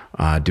April,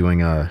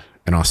 doing an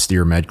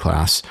austere med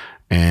class.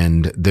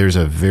 And there's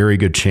a very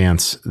good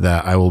chance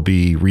that I will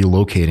be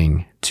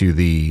relocating to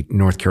the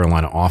North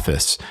Carolina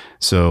office.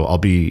 So I'll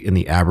be in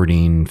the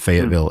Aberdeen,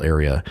 Fayetteville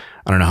area.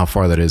 I don't know how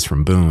far that is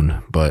from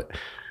Boone, but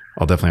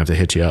I'll definitely have to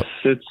hit you up.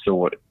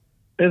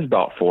 It's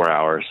about 4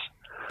 hours.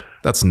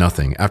 That's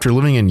nothing. After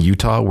living in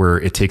Utah, where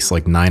it takes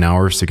like 9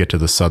 hours to get to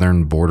the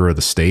southern border of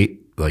the state,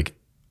 like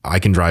I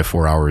can drive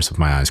 4 hours with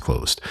my eyes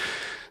closed.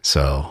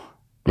 So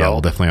yeah,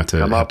 I'll definitely have to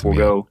come up. We'll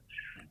go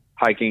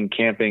hiking,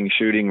 camping,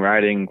 shooting,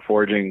 riding,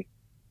 foraging,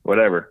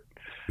 whatever.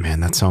 Man,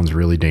 that sounds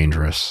really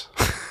dangerous.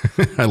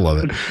 I love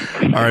it.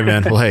 All right,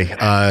 man. Well,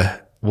 hey,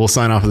 we'll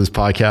sign off of this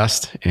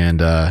podcast,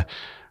 and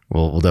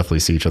we'll definitely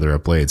see each other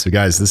at Blade. So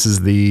guys, this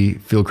is the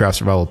Fieldcraft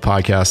Survival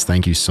Podcast.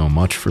 Thank you so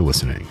much for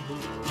listening.